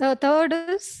 The third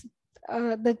is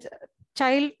the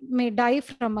child may die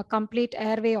from a complete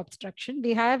airway obstruction.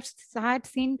 We have had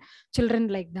seen children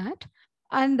like that.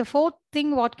 And the fourth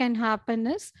thing, what can happen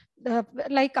is,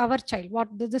 like our child, what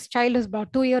this child is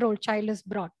brought, 2-year-old child is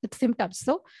brought with symptoms.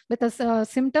 So with a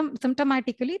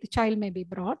symptomatically, the child may be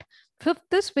brought.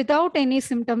 Fifth is without any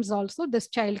symptoms also, this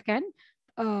child can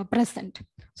present.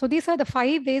 So these are the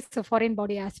 5 ways a foreign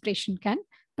body aspiration can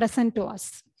present to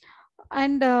us.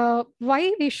 And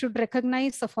why we should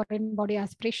recognize a foreign body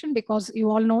aspiration? Because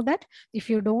you all know that if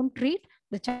you don't treat,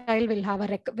 the child will have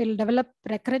will develop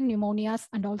recurrent pneumonias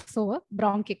and also a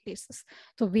bronchiectasis.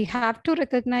 So we have to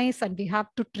recognize and we have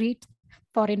to treat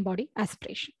foreign body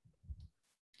aspiration.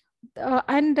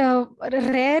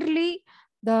 Rarely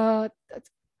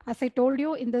as I told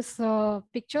you in this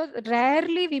picture,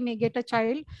 rarely we may get a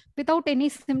child without any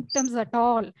symptoms at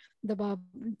all.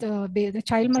 The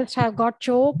child must have got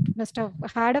choked, must have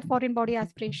had a foreign body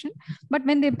aspiration. But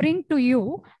when they bring to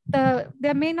you,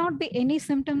 there may not be any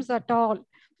symptoms at all.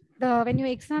 When you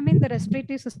examine, the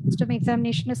respiratory system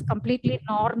examination is completely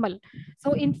normal.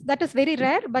 So that is very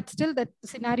rare, but still that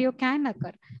scenario can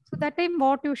occur. So that time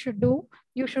what you should do,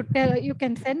 you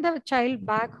can send the child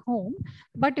back home,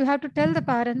 but you have to tell the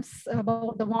parents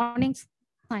about the warning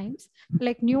signs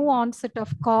like new onset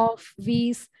of cough,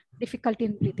 wheeze, difficulty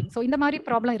in breathing. So in the mari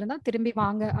problem irundha thirumbi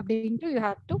vaanga abindru you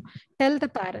have to tell the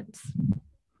parents.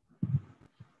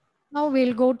 Now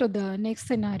we'll go to the next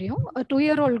scenario. A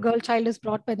 2-year-old girl child is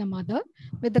brought by the mother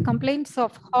with the complaints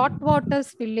of hot water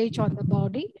spillage on the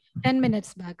body 10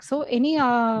 minutes back. So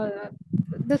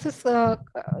this is,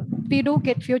 we do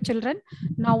get few children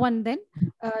now and then.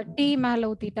 Tea mala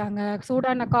ஊத்திட்டாங்க,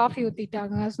 சூடான coffee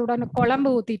ஊத்திட்டாங்க, சூடான குழம்பு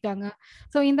ஊத்திட்டாங்க.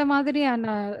 So in the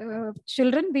madriyana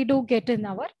children we do get in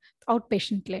our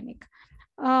outpatient clinic.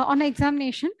 On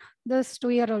examination, this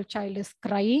 2-year-old child is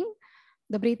crying.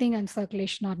 The breathing and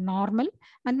circulation are normal.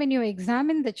 And when you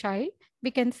examine the child,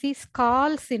 we can see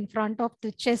scars in front of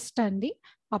the chest and the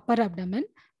upper abdomen.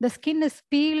 The skin is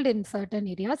peeled in certain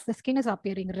areas. The skin is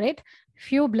appearing red.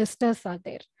 Few blisters are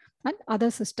there. And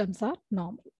other systems are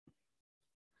normal.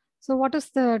 So what is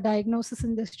the diagnosis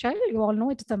in this child? You all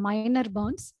know it's a minor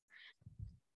burns.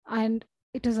 And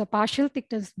it is a partial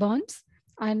thickness burns.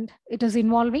 And it is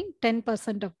involving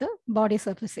 10% of the body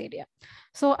surface area.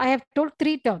 So I have told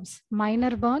 3 terms: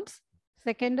 minor burns,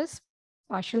 second is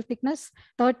partial thickness,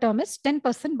 third term is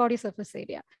 10% body surface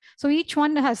area. So each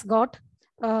one has got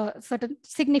certain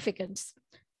significance.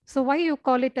 So why you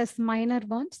call it as minor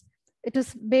burns? It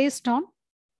is based on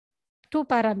 2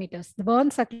 parameters. The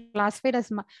burns are classified as,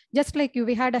 just like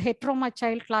we had a head trauma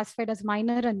child classified as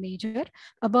minor and major,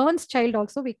 a burns child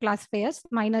also we classify as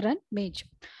minor and major.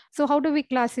 So how do we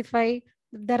classify?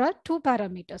 There are 2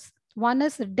 parameters. One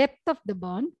is the depth of the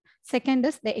burn. Second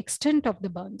is the extent of the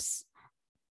burns.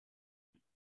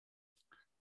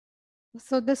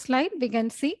 So this slide, we can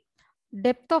see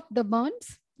depth of the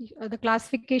burns, the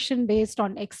classification based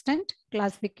on extent,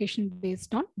 classification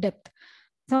based on depth.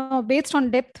 So based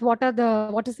on depth, what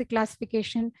is the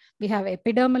classification? We have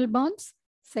epidermal burns.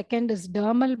 Second is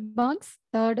dermal burns.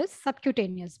 Third is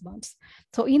subcutaneous burns.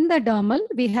 So in the dermal,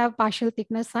 we have partial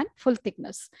thickness and full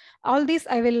thickness. All these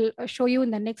I will show you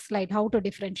in the next slide, how to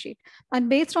differentiate. And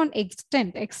based on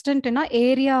extent in an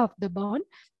area of the burn,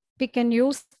 we can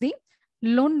use the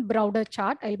Lund-Browder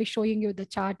chart. I'll be showing you the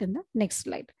chart in the next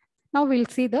slide. Now we'll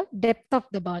see the depth of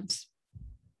the burns.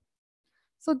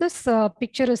 So this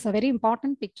picture is a very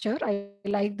important picture. I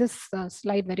like this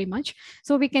slide very much.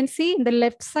 So we can see in the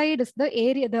left side is the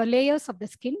area, the layers of the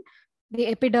skin, the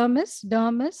epidermis,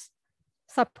 dermis,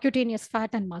 subcutaneous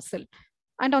fat and muscle.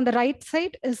 And on the right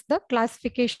side is the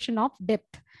classification of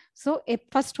depth. So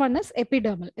first one is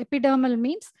epidermal. Epidermal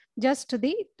means just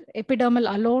the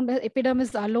epidermal alone,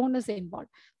 epidermis alone is involved.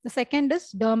 The second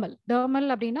is dermal.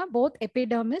 Dermal abdina, both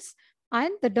epidermis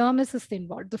and the dermis is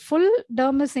involved. The full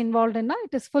dermis involved in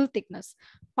it is full thickness.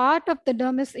 Part of the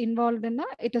dermis involved in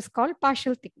it is called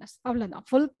partial thickness.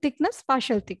 Full thickness,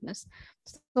 partial thickness.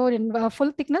 So in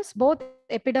full thickness, both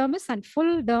epidermis and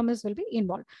full dermis will be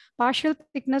involved. Partial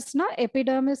thickness na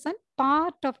epidermis and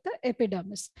part of the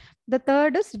epidermis. The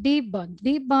third is deep burns.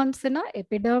 Deep burns in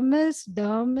epidermis,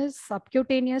 dermis,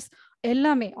 subcutaneous,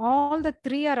 ellame. All the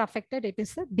 3 are affected. It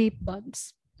is a deep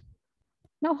burns.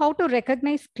 Now, how to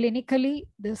recognize clinically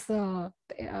this, what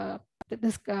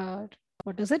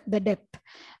is it? The depth.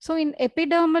 So in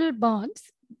epidermal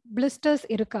burns, blisters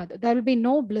irukadu. There will be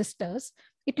no blisters.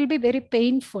 It will be very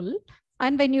painful.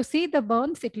 And when you see the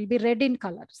burns, it will be red in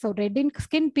color. So red in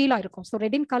skin peel. So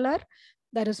red in color,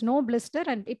 there is no blister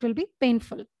and it will be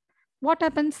painful. What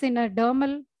happens in a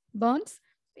dermal burns?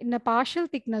 In a partial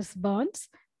thickness burns,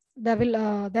 there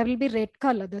will be red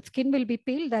color. The skin will be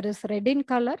peeled. There is red in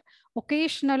color.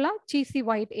 Occasionally, cheesy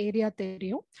white area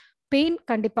theriyum. Pain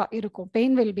kandipa irukum.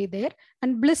 Pain will be there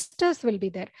and blisters will be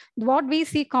there. What we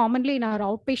see commonly in our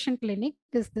outpatient clinic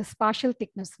is this partial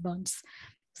thickness burns.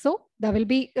 So there will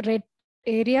be red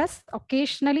areas,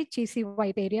 occasionally cheesy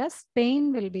white areas.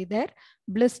 Pain will be there.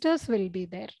 Blisters will be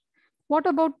there. What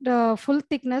about full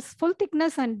thickness? Full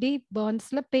thickness and deep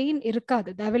burns, pain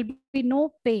irukadu. There will be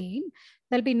no pain.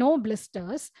 There will be no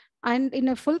blisters. And in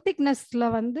a full thickness,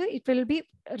 it will be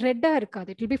red.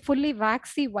 It will be fully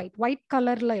waxy white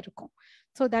color.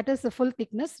 So that is the full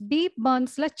thickness. Deep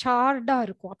burns charred up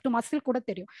to muscle.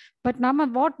 But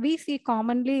what we see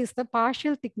commonly is the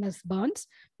partial thickness burns,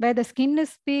 where the skin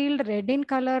is peeled, red in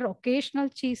color, occasional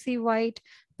cheesy white,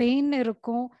 pain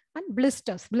and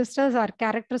blisters. Blisters are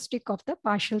characteristic of the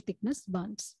partial thickness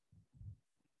burns.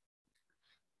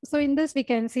 So in this, we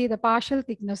can see the partial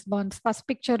thickness burns. First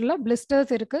picture, blisters,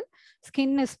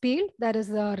 skin is peeled, there is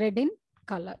a red in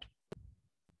color.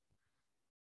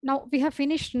 Now we have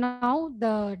finished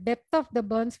the depth of the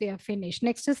burns we have finished.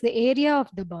 Next is the area of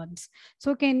the burns.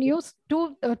 So we can use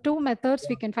two methods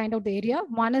we can find out the area.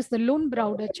 One is the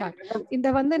Lund-Browder chart. In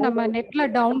the one nama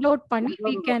netla download panni,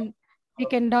 we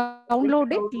can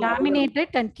download it, laminate it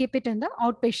and keep it in the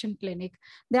outpatient clinic.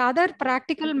 The other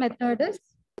practical method is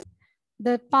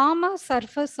the palmar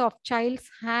surface of child's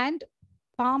hand,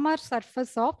 palmar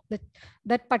surface of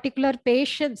that particular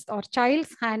patient's or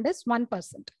child's hand is 1%.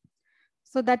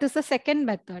 So that is the second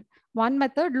method. One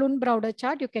method, Lund-Browder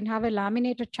chart, you can have a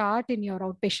laminated chart in your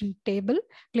outpatient table,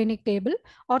 clinic table.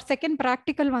 Or second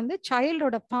practical one, the child or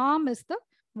the palm is the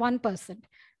 1%.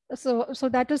 So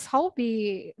that is how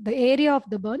the area of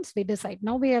the burns we decide.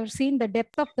 Now we have seen the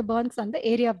depth of the burns and the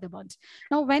area of the burns.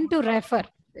 Now when to refer?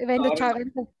 When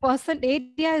the percent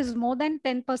area is more than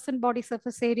 10% body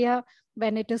surface area,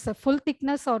 when it is a full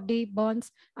thickness or deep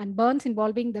burns and burns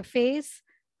involving the face,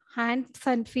 hands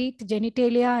and feet,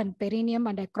 genitalia and perineum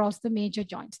and across the major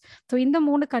joints. So in the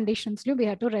moon conditions, we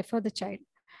have to refer the child.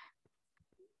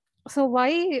 So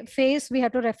why face we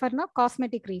have to refer now?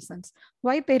 Cosmetic reasons.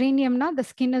 Why perineum na? The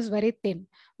skin is very thin.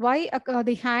 Why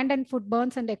the hand and foot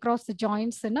burns and across the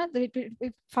joints?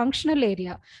 The functional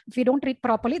area. If we don't treat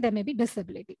properly, there may be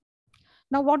disability.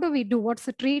 Now, what do we do? What's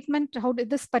the treatment? How did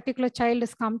this particular child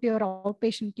has come to your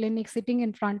outpatient clinic sitting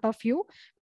in front of you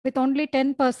with only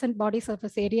 10% body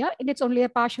surface area and it's only a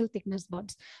partial thickness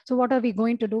burns. So what are we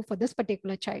going to do for this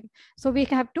particular child? So we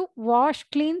have to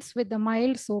cleanse with the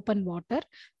mild soap and water,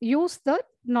 use the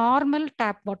normal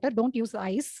tap water, don't use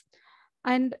ice.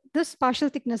 And this partial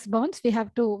thickness burns,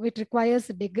 it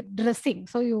requires dressing.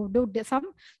 So you do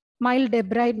some mild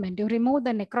debridement, you remove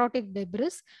the necrotic debris.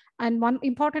 And one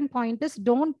important point is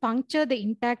don't puncture the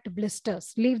intact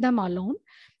blisters, leave them alone.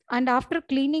 And after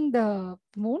cleaning the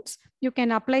wounds, you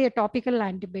can apply a topical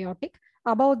antibiotic.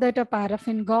 Above that, a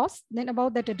paraffin gauze, then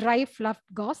above that, a dry fluff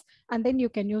gauze, and then you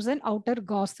can use an outer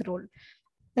gauze roll.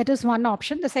 That is one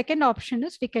option. The second option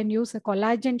is we can use a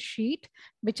collagen sheet,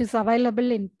 which is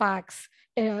available in packs,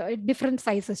 different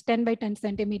sizes, 10 by 10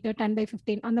 centimeter, 10 by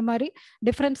 15, and the Mari,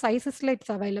 different sizes it's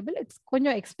available. It's quite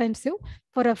expensive.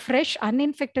 For a fresh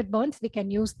uninfected burns, we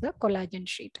can use the collagen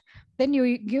sheet. Then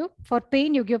you give, for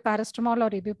pain, you give paracetamol or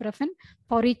ibuprofen.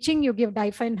 For itching, you give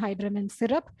diphenhydramine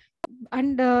syrup.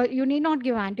 And you need not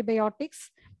give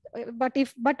antibiotics.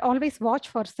 But always watch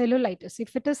for cellulitis.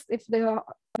 If they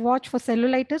watch for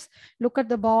cellulitis, look at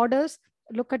the borders,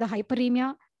 look at the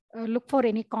hyperemia, look for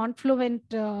any confluent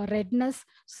redness.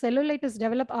 Cellulitis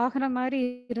develop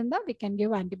we can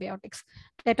give antibiotics.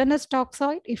 Tetanus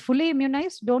toxoid, if fully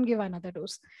immunized, don't give another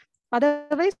dose.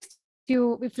 Otherwise,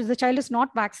 if the child is not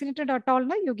vaccinated at all,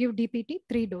 you give DPT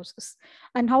 3 doses.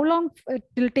 And how long it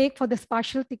will take for this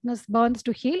partial thickness burns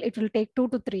to heal? It will take 2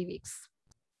 to 3 weeks.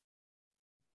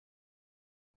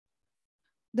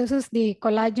 This is the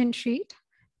collagen sheet.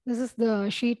 This is the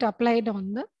sheet applied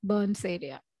on the burns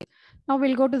area. Now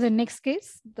we'll go to the next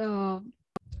case. A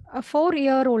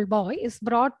 4-year-old boy is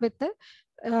brought with the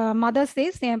mother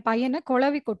says,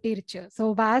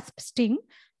 so wasp sting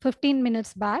 15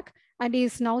 minutes back, and he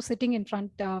is now sitting in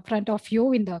front of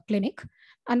you in the clinic.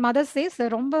 And mother says,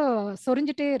 romba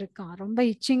sorinjite irukka, romba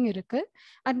itching irukku,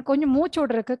 and konjam mooch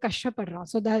odraka kashtapadran.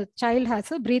 So the child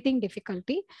has a breathing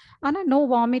difficulty and no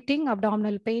vomiting,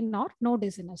 abdominal pain or no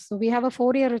dizziness. So we have a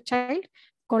 4-year-old child,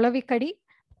 kolavikadi,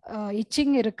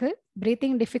 itching irukku,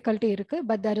 breathing difficulty irukku,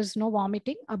 but there is no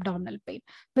vomiting, abdominal pain.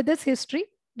 With this history,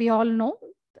 we all know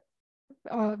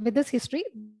with this history,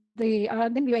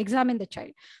 then you examine the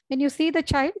child. When you see the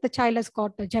child has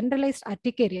got a generalized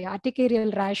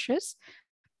urticarial rashes.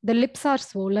 The lips are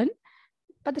swollen,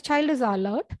 but the child is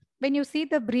alert. When you see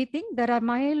the breathing, there are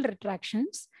mild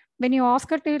retractions. When you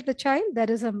auscultate the child, there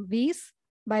is a wheeze,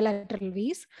 bilateral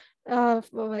wheeze.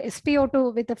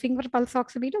 SpO2 with the finger pulse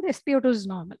oximeter, the SpO2 is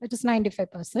normal. It is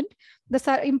 95%.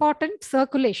 The important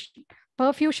circulation,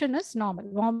 perfusion is normal.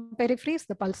 Warm peripheries,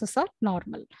 the pulses are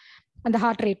normal. And the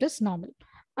heart rate is normal.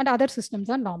 And other systems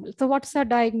are normal. So what's the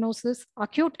diagnosis?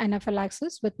 Acute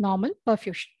anaphylaxis with normal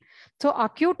perfusion. So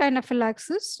acute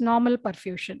anaphylaxis, normal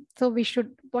perfusion. So we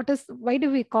should, why do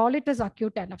we call it as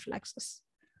acute anaphylaxis?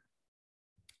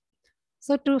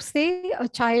 So to say a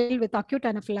child with acute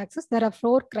anaphylaxis, there are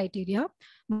 4 criteria.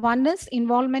 One is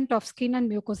involvement of skin and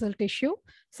mucosal tissue.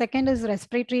 Second is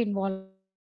respiratory involvement,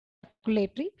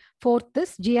 circulatory. Fourth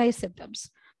is GI symptoms.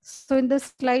 So in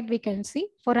this slide, we can see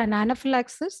for an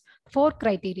anaphylaxis, 4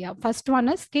 criteria. First one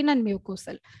is skin and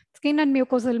mucosal. Skin and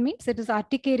mucosal means it is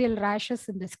urticarial rashes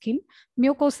in the skin.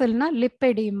 Mucosal na lip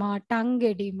edema, tongue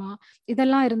edema.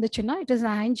 Idella irunduchina, it is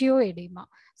angioedema.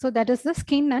 So that is the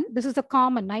skin, and this is a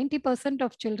common 90%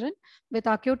 of children with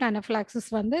acute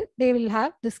anaphylaxis they will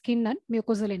have the skin and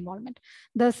mucosal involvement.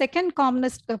 The second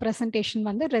commonest presentation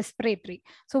respiratory.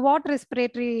 So what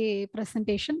respiratory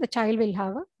presentation? The child will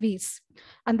have a wheeze.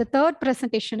 And the third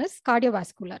presentation is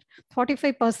cardiovascular.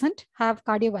 45% have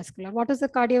cardiovascular. What is the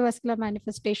cardiovascular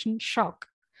manifestation? Shock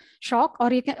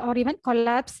or even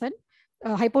collapse and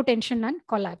hypotension and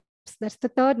collapse. That's the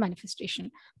third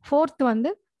manifestation. Fourth one,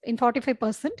 in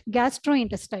 45%,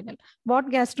 gastrointestinal.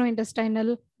 What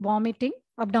gastrointestinal? Vomiting,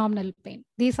 abdominal pain.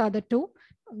 These are the 2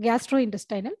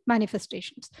 gastrointestinal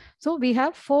manifestations. So we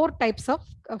have 4 types of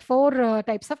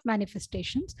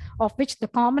manifestations, of which the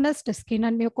commonest is skin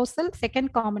and mucosal,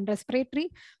 second common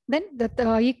respiratory, then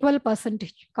the equal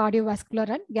percentage cardiovascular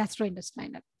and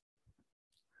gastrointestinal.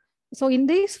 So in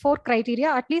these 4 criteria,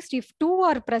 at least if 2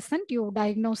 are present, you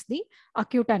diagnose the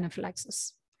acute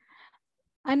anaphylaxis.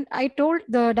 And I told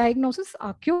the diagnosis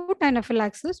acute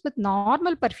anaphylaxis with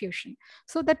normal perfusion.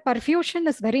 So that perfusion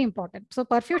is very important. So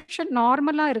perfusion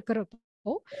normal,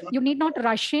 you need not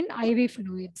rush in IV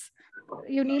fluids.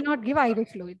 You need not give IV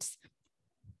fluids.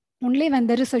 Only when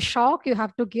there is a shock, you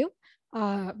have to give.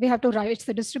 We have to rush. It's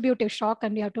a distributive shock,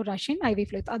 and we have to rush in IV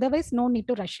fluids. Otherwise, no need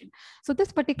to rush in. So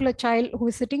this particular child who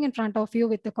is sitting in front of you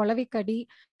with the Kolavik-Kadi,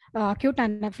 acute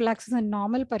anaphylaxis and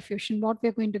normal perfusion, what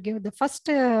we're going to give, the first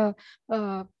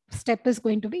step is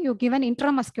going to be you give an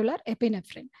intramuscular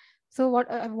epinephrine. So what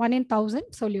 1 in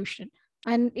 1,000 solution.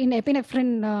 And in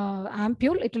epinephrine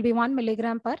ampule, it will be 1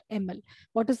 milligram per ml.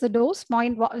 What is the dose?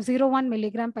 0.01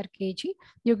 milligram per kg.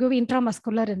 You give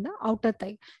intramuscular in the outer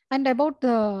thigh. And about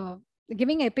the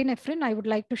giving epinephrine, I would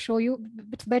like to show you,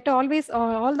 it's better always,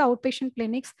 all the outpatient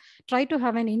clinics try to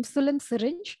have an insulin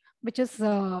syringe, which is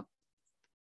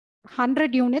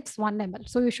 100 units, 1 ml.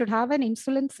 So you should have an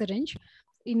insulin syringe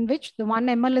in which the 1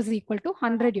 ml is equal to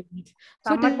 100 units.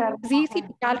 So it is easy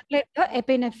to calculate the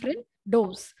epinephrine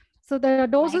dose. So the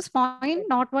dose is 0.01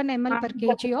 ml per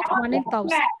kg of 1 in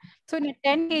 1,000. So in a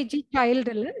 10 kg child,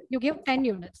 you give 10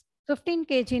 units. 15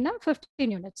 kg na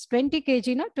 15 units, 20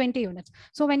 kg na 20 units.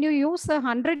 So when you use a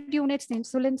 100 units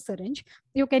insulin syringe,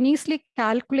 you can easily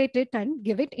calculate it and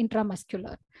give it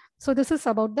intramuscular. So this is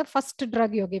about the first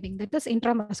drug you're giving, that is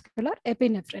intramuscular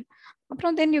epinephrine.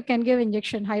 From then you can give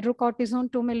injection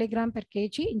hydrocortisone 2 milligram per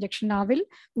kg, injection Avil,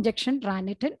 injection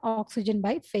Ranitide, oxygen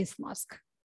by face mask.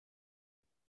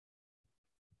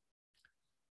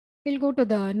 We'll go to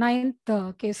the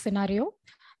 9th case scenario.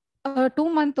 A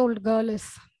 2-month-old girl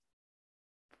is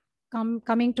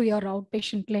coming to your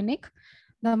outpatient clinic.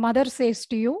 The mother says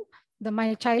to you,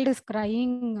 my child is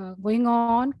crying, going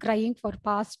on crying for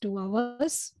past 2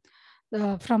 hours.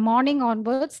 From morning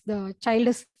onwards, the child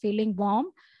is feeling warm.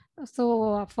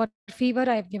 So for fever,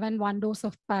 I've given 1 dose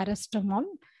of paracetamol.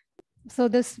 So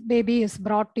this baby is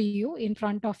brought to you in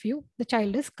front of you. The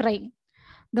child is crying.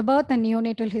 The birth and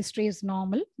neonatal history is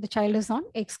normal. The child is on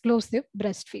exclusive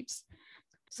breastfeeds.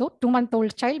 So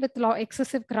 2-month-old child with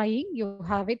excessive crying, you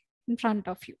have it in front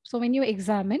of you. So when you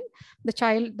examine the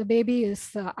child, the baby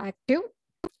is active.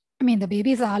 I mean, the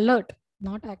baby is alert,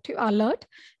 not active, alert.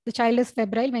 The child is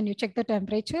febrile. When you check the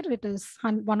temperature, it is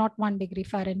 101 degree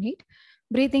Fahrenheit.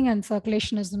 Breathing and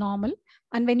circulation is normal.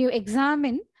 And when you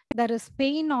examine, there is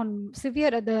pain on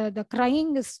severe, the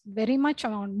crying is very much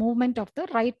on movement of the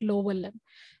right lower limb.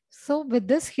 So with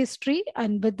this history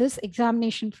and with this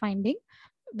examination finding,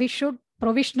 we should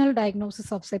provisional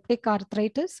diagnosis of septic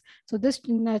arthritis. So this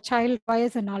child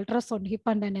requires an ultrasound hip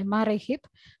and an MRI hip.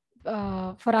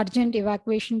 for urgent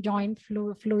evacuation, joint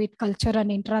fluid culture,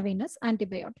 and intravenous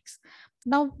antibiotics.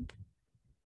 Now,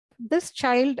 this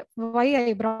child, why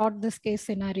I brought this case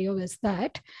scenario is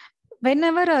that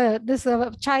whenever this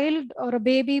child or a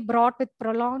baby brought with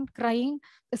prolonged crying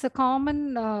is a common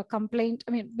complaint.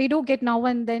 I mean, we do get now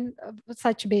and then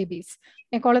such babies.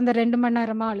 That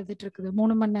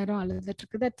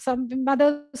some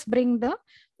mothers bring the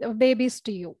babies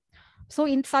to you. So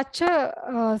in such a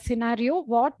scenario,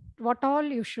 what all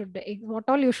you should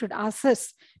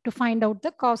assess to find out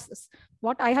the causes.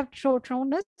 What I have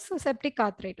shown is septic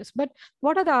arthritis, but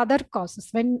what are the other causes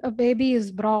when a baby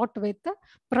is brought with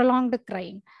prolonged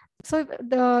crying? So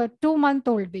the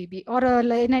 2-month-old baby or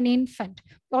in an infant,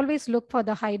 always look for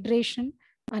the hydration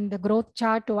and the growth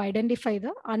chart to identify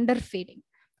the underfeeding.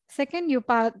 Second, you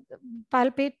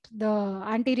palpate the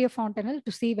anterior fontanelle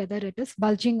to see whether it is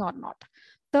bulging or not.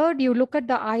 Third, you look at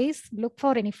the eyes, look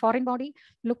for any foreign body,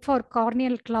 look for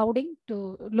corneal clouding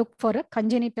to look for a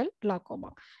congenital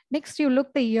glaucoma. Next, you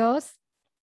look the ears,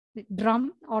 the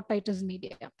drum, otitis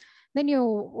media. Then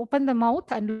you open the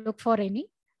mouth and look for any,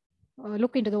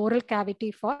 look into the oral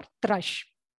cavity for thrush.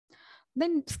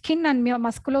 Then skin and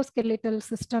musculoskeletal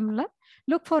system,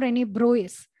 look for any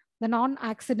bruise, the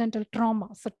non-accidental trauma.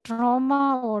 So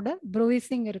trauma or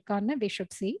bruising we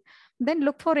should see. Then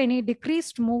look for any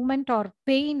decreased movement or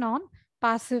pain on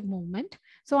passive movement.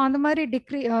 So on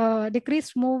the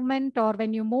decreased movement, or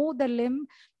when you move the limb,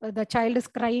 the child is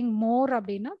crying more,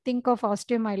 think of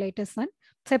osteomyelitis and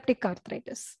septic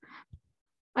arthritis.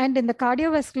 And in the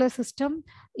cardiovascular system,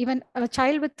 even a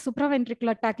child with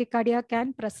supraventricular tachycardia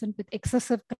can present with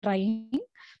excessive crying,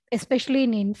 especially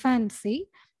in infancy.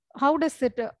 How does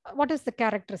it, what is the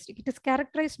characteristic? It is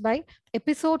characterized by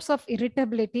episodes of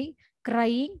irritability,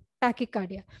 crying,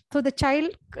 tachycardia. So the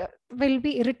child will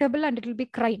be irritable and it will be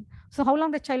crying. So how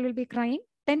long the child will be crying?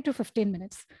 10 to 15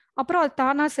 minutes.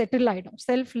 Apra settle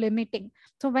self-limiting.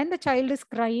 So when the child is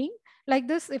crying like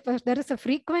this, if there is a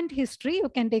frequent history, you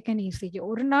can take an ECG.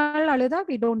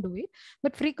 We don't do it.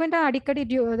 But frequent,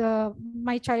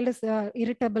 my child is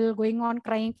irritable, going on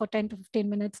crying for 10 to 15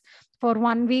 minutes for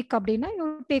 1 week,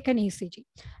 you take an ECG.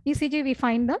 ECG, we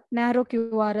find the narrow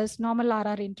QRS, normal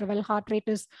RR interval, heart rate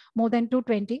is more than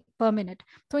 220 per minute.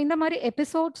 So in the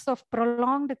episodes of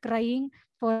prolonged crying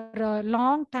for a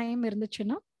long time,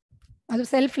 அது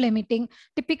self limiting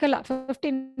டிப்பிக்கலா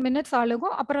 15 minutes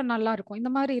ஆளுகும் அப்புறம் நல்லா இருக்கும்.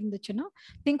 இந்த மாதிரி இருந்துச்சுன்னா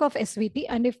think of SVT.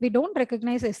 And if we don't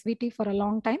recognise SVT for a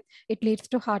long time, it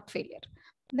leads to heart failure.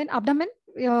 Then abdomen,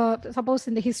 suppose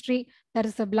in the history there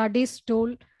is a bloody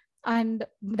stool and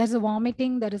there's a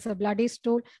vomiting, there is a bloody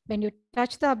stool. When you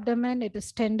touch the abdomen, it is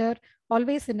tender.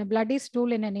 Always in a bloody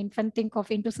stool in an infant, think of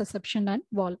intussusception and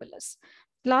volvulus.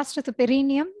 Last is the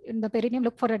perineum. In the perineum,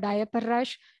 look for a diaper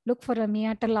rash, look for a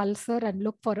meatal ulcer, and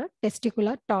look for a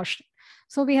testicular torsion.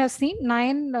 So we have seen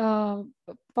 9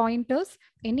 pointers.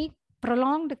 Any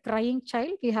prolonged crying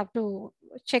child, we have to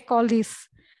check all these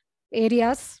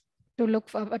areas to look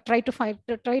for, try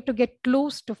to get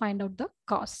clues to find out the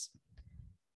cause.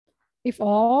 If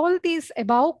all these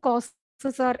above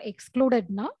causes are excluded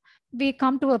now, we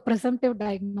come to a presumptive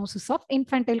diagnosis of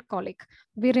infantile colic.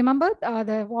 We remember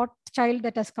what child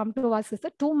that has come to us is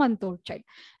a 2-month-old child.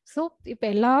 So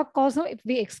if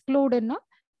we exclude,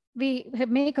 we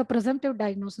make a presumptive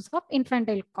diagnosis of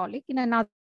infantile colic in an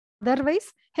otherwise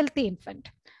healthy infant.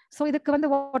 So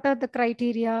what are the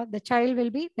criteria? The child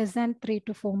will be less than 3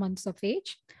 to 4 months of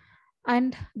age, and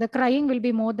the crying will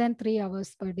be more than 3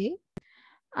 hours per day.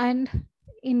 And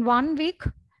in 1 week,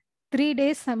 3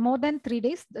 days, more than 3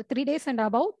 days, 3 days and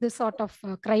above, this sort of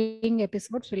crying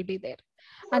episodes will be there.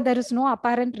 And there is no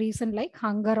apparent reason like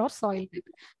hunger or soil.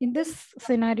 In this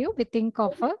scenario, we think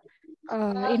of a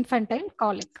infantile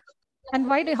colic. And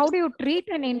how do you treat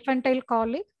an infantile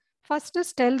colic? First is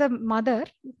tell the mother,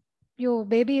 your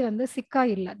baby is sick,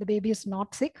 the baby is not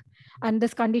sick, and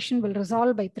this condition will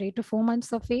resolve by 3 to 4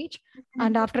 months of age.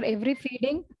 And after every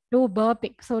feeding, do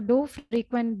burping. So do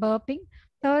frequent burping.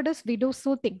 Third is we do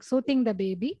soothing the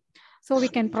baby. So we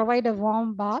can provide a warm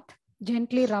bath,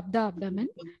 gently rub the abdomen.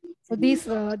 So these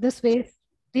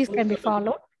can be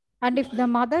followed. And if the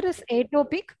mother is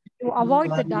atopic, to avoid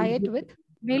the diet with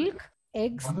milk,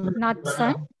 eggs, nuts,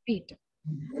 and wheat.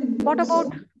 What about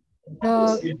the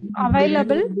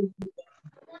available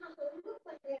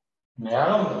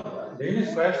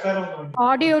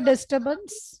audio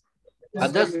disturbance?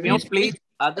 Others mute, please.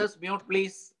 Others mute,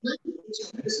 please.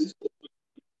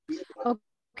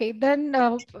 Okay, then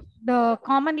the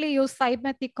commonly used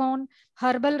simethicone,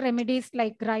 herbal remedies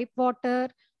like gripe water,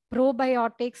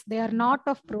 probiotics, they are not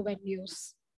of proven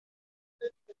use.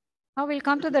 Now we'll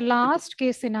come to the last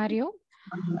case scenario.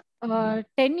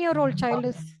 10-year-old child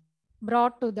is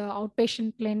brought to the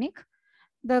outpatient clinic.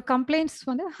 The complaints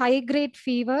from the high-grade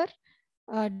fever,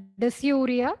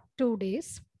 dysuria, 2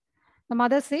 days. The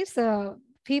mother says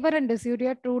fever and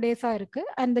dysuria 2 days are irukku,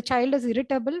 and the child is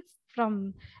irritable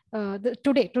from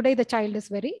today the child is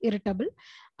very irritable,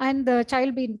 and the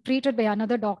child being treated by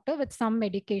another doctor with some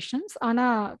medications.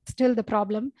 Ana still the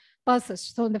problem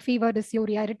persists. So the fever,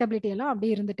 dysuria, irritability எல்லாம் அப்படி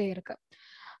இருந்துட்டே இருக்கு.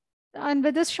 And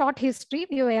with this short history,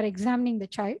 we are examining the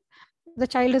child. The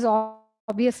child is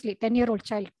obviously 10-year-old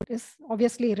child is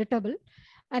obviously irritable.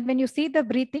 And when you see the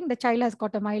breathing, the child has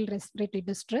got a mild respiratory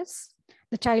distress.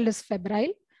 The child is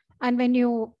febrile. And when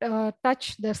you touch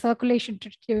the circulation,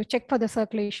 to check for the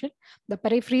circulation, the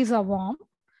peripheries are warm,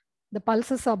 the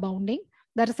pulses are bounding.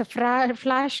 There is a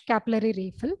flash capillary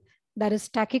refill. There is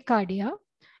tachycardia.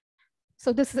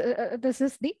 So this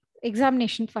is the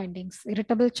examination findings.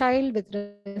 Irritable child with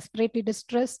respiratory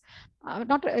distress,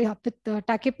 with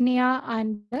tachypnea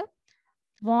and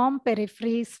warm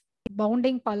peripheries,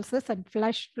 bounding pulses, and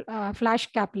flash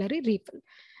capillary refill.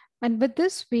 And with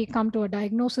this, we come to a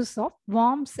diagnosis of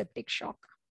warm septic shock.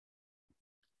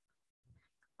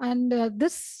 And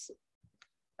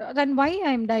then why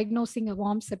I'm diagnosing a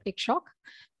warm septic shock?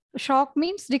 Shock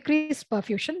means decreased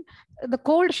perfusion. The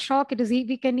cold shock,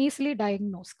 we can easily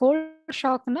diagnose. Cold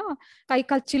shock na kai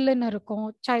kaal chillen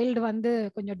irukum, child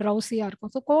vandu konjam drowsy ah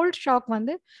irukum. So cold shock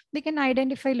vandu we can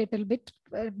identify little bit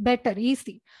better,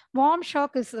 easy. Warm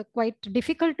shock is quite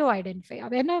difficult to identify.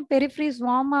 Avena peripheries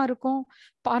warm ah irukum,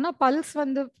 ana pulse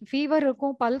vandu fever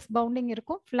irukum, pulse bounding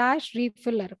irukum, flash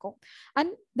refill irukum, and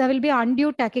there will be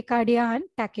undue tachycardia and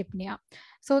tachypnea.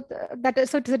 So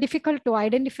so it's difficult to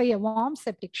identify a warm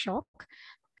septic shock.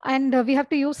 And we have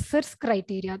to use CIRS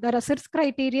criteria. There are CIRS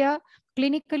criteria.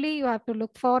 Clinically, you have to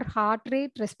look for heart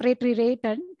rate, respiratory rate,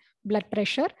 and blood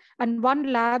pressure. And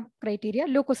one lab criteria,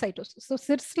 leukocytosis. So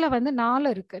CIRS la vandu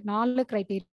 4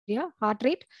 criteria: heart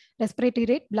rate, respiratory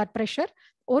rate, blood pressure.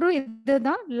 Oru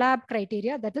idha lab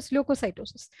criteria, that is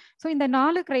leukocytosis. So in the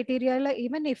 4 criteria,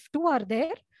 even if 2 are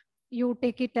there, you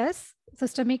take it as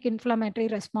systemic inflammatory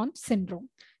response syndrome.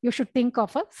 You should think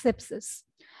of a sepsis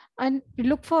and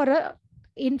look for a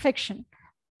infection.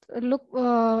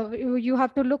 You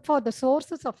have to look for the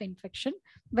sources of infection.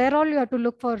 Where all you have to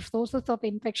look for sources of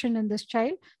infection in this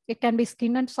child? It can be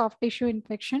skin and soft tissue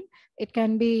infection. It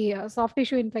can be soft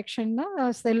tissue infection,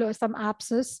 some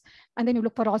abscess, and then you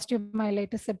look for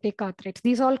osteomyelitis, septic arthritis.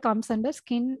 These all comes under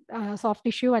skin, soft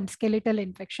tissue, and skeletal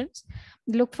infections.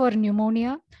 Look for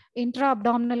pneumonia,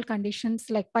 intra-abdominal conditions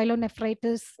like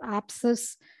pyelonephritis,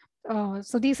 abscess.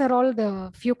 So these are all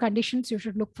the few conditions you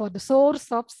should look for, the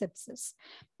source of sepsis.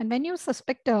 And when you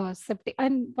suspect a septic,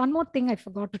 and one more thing I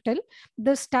forgot to tell,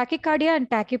 this tachycardia and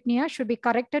tachypnea should be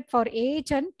corrected for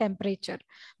age and temperature.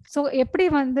 So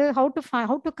how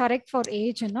to correct for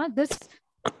age? This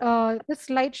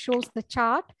slide shows the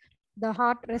chart, the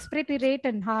heart respiratory rate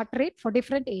and heart rate for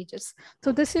different ages.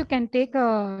 So this you can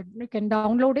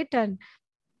download it and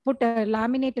put a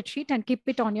laminated sheet and keep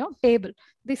it on your table.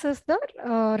 This is the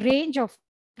range of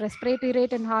respiratory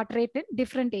rate and heart rate in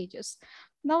different ages.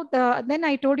 Now, then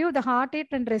I told you the heart rate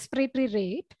and respiratory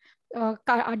rate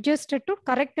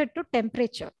corrected to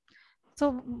temperature.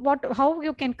 So how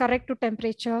you can correct to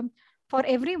temperature? For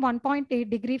every 1.8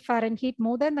 degree Fahrenheit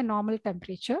more than the normal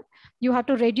temperature, you have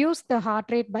to reduce the heart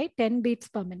rate by 10 beats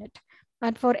per minute.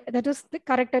 And that is the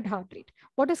corrected heart rate.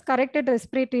 What is corrected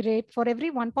respiratory rate? For every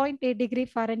 1.8 degree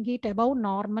Fahrenheit above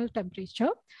normal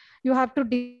temperature, you have to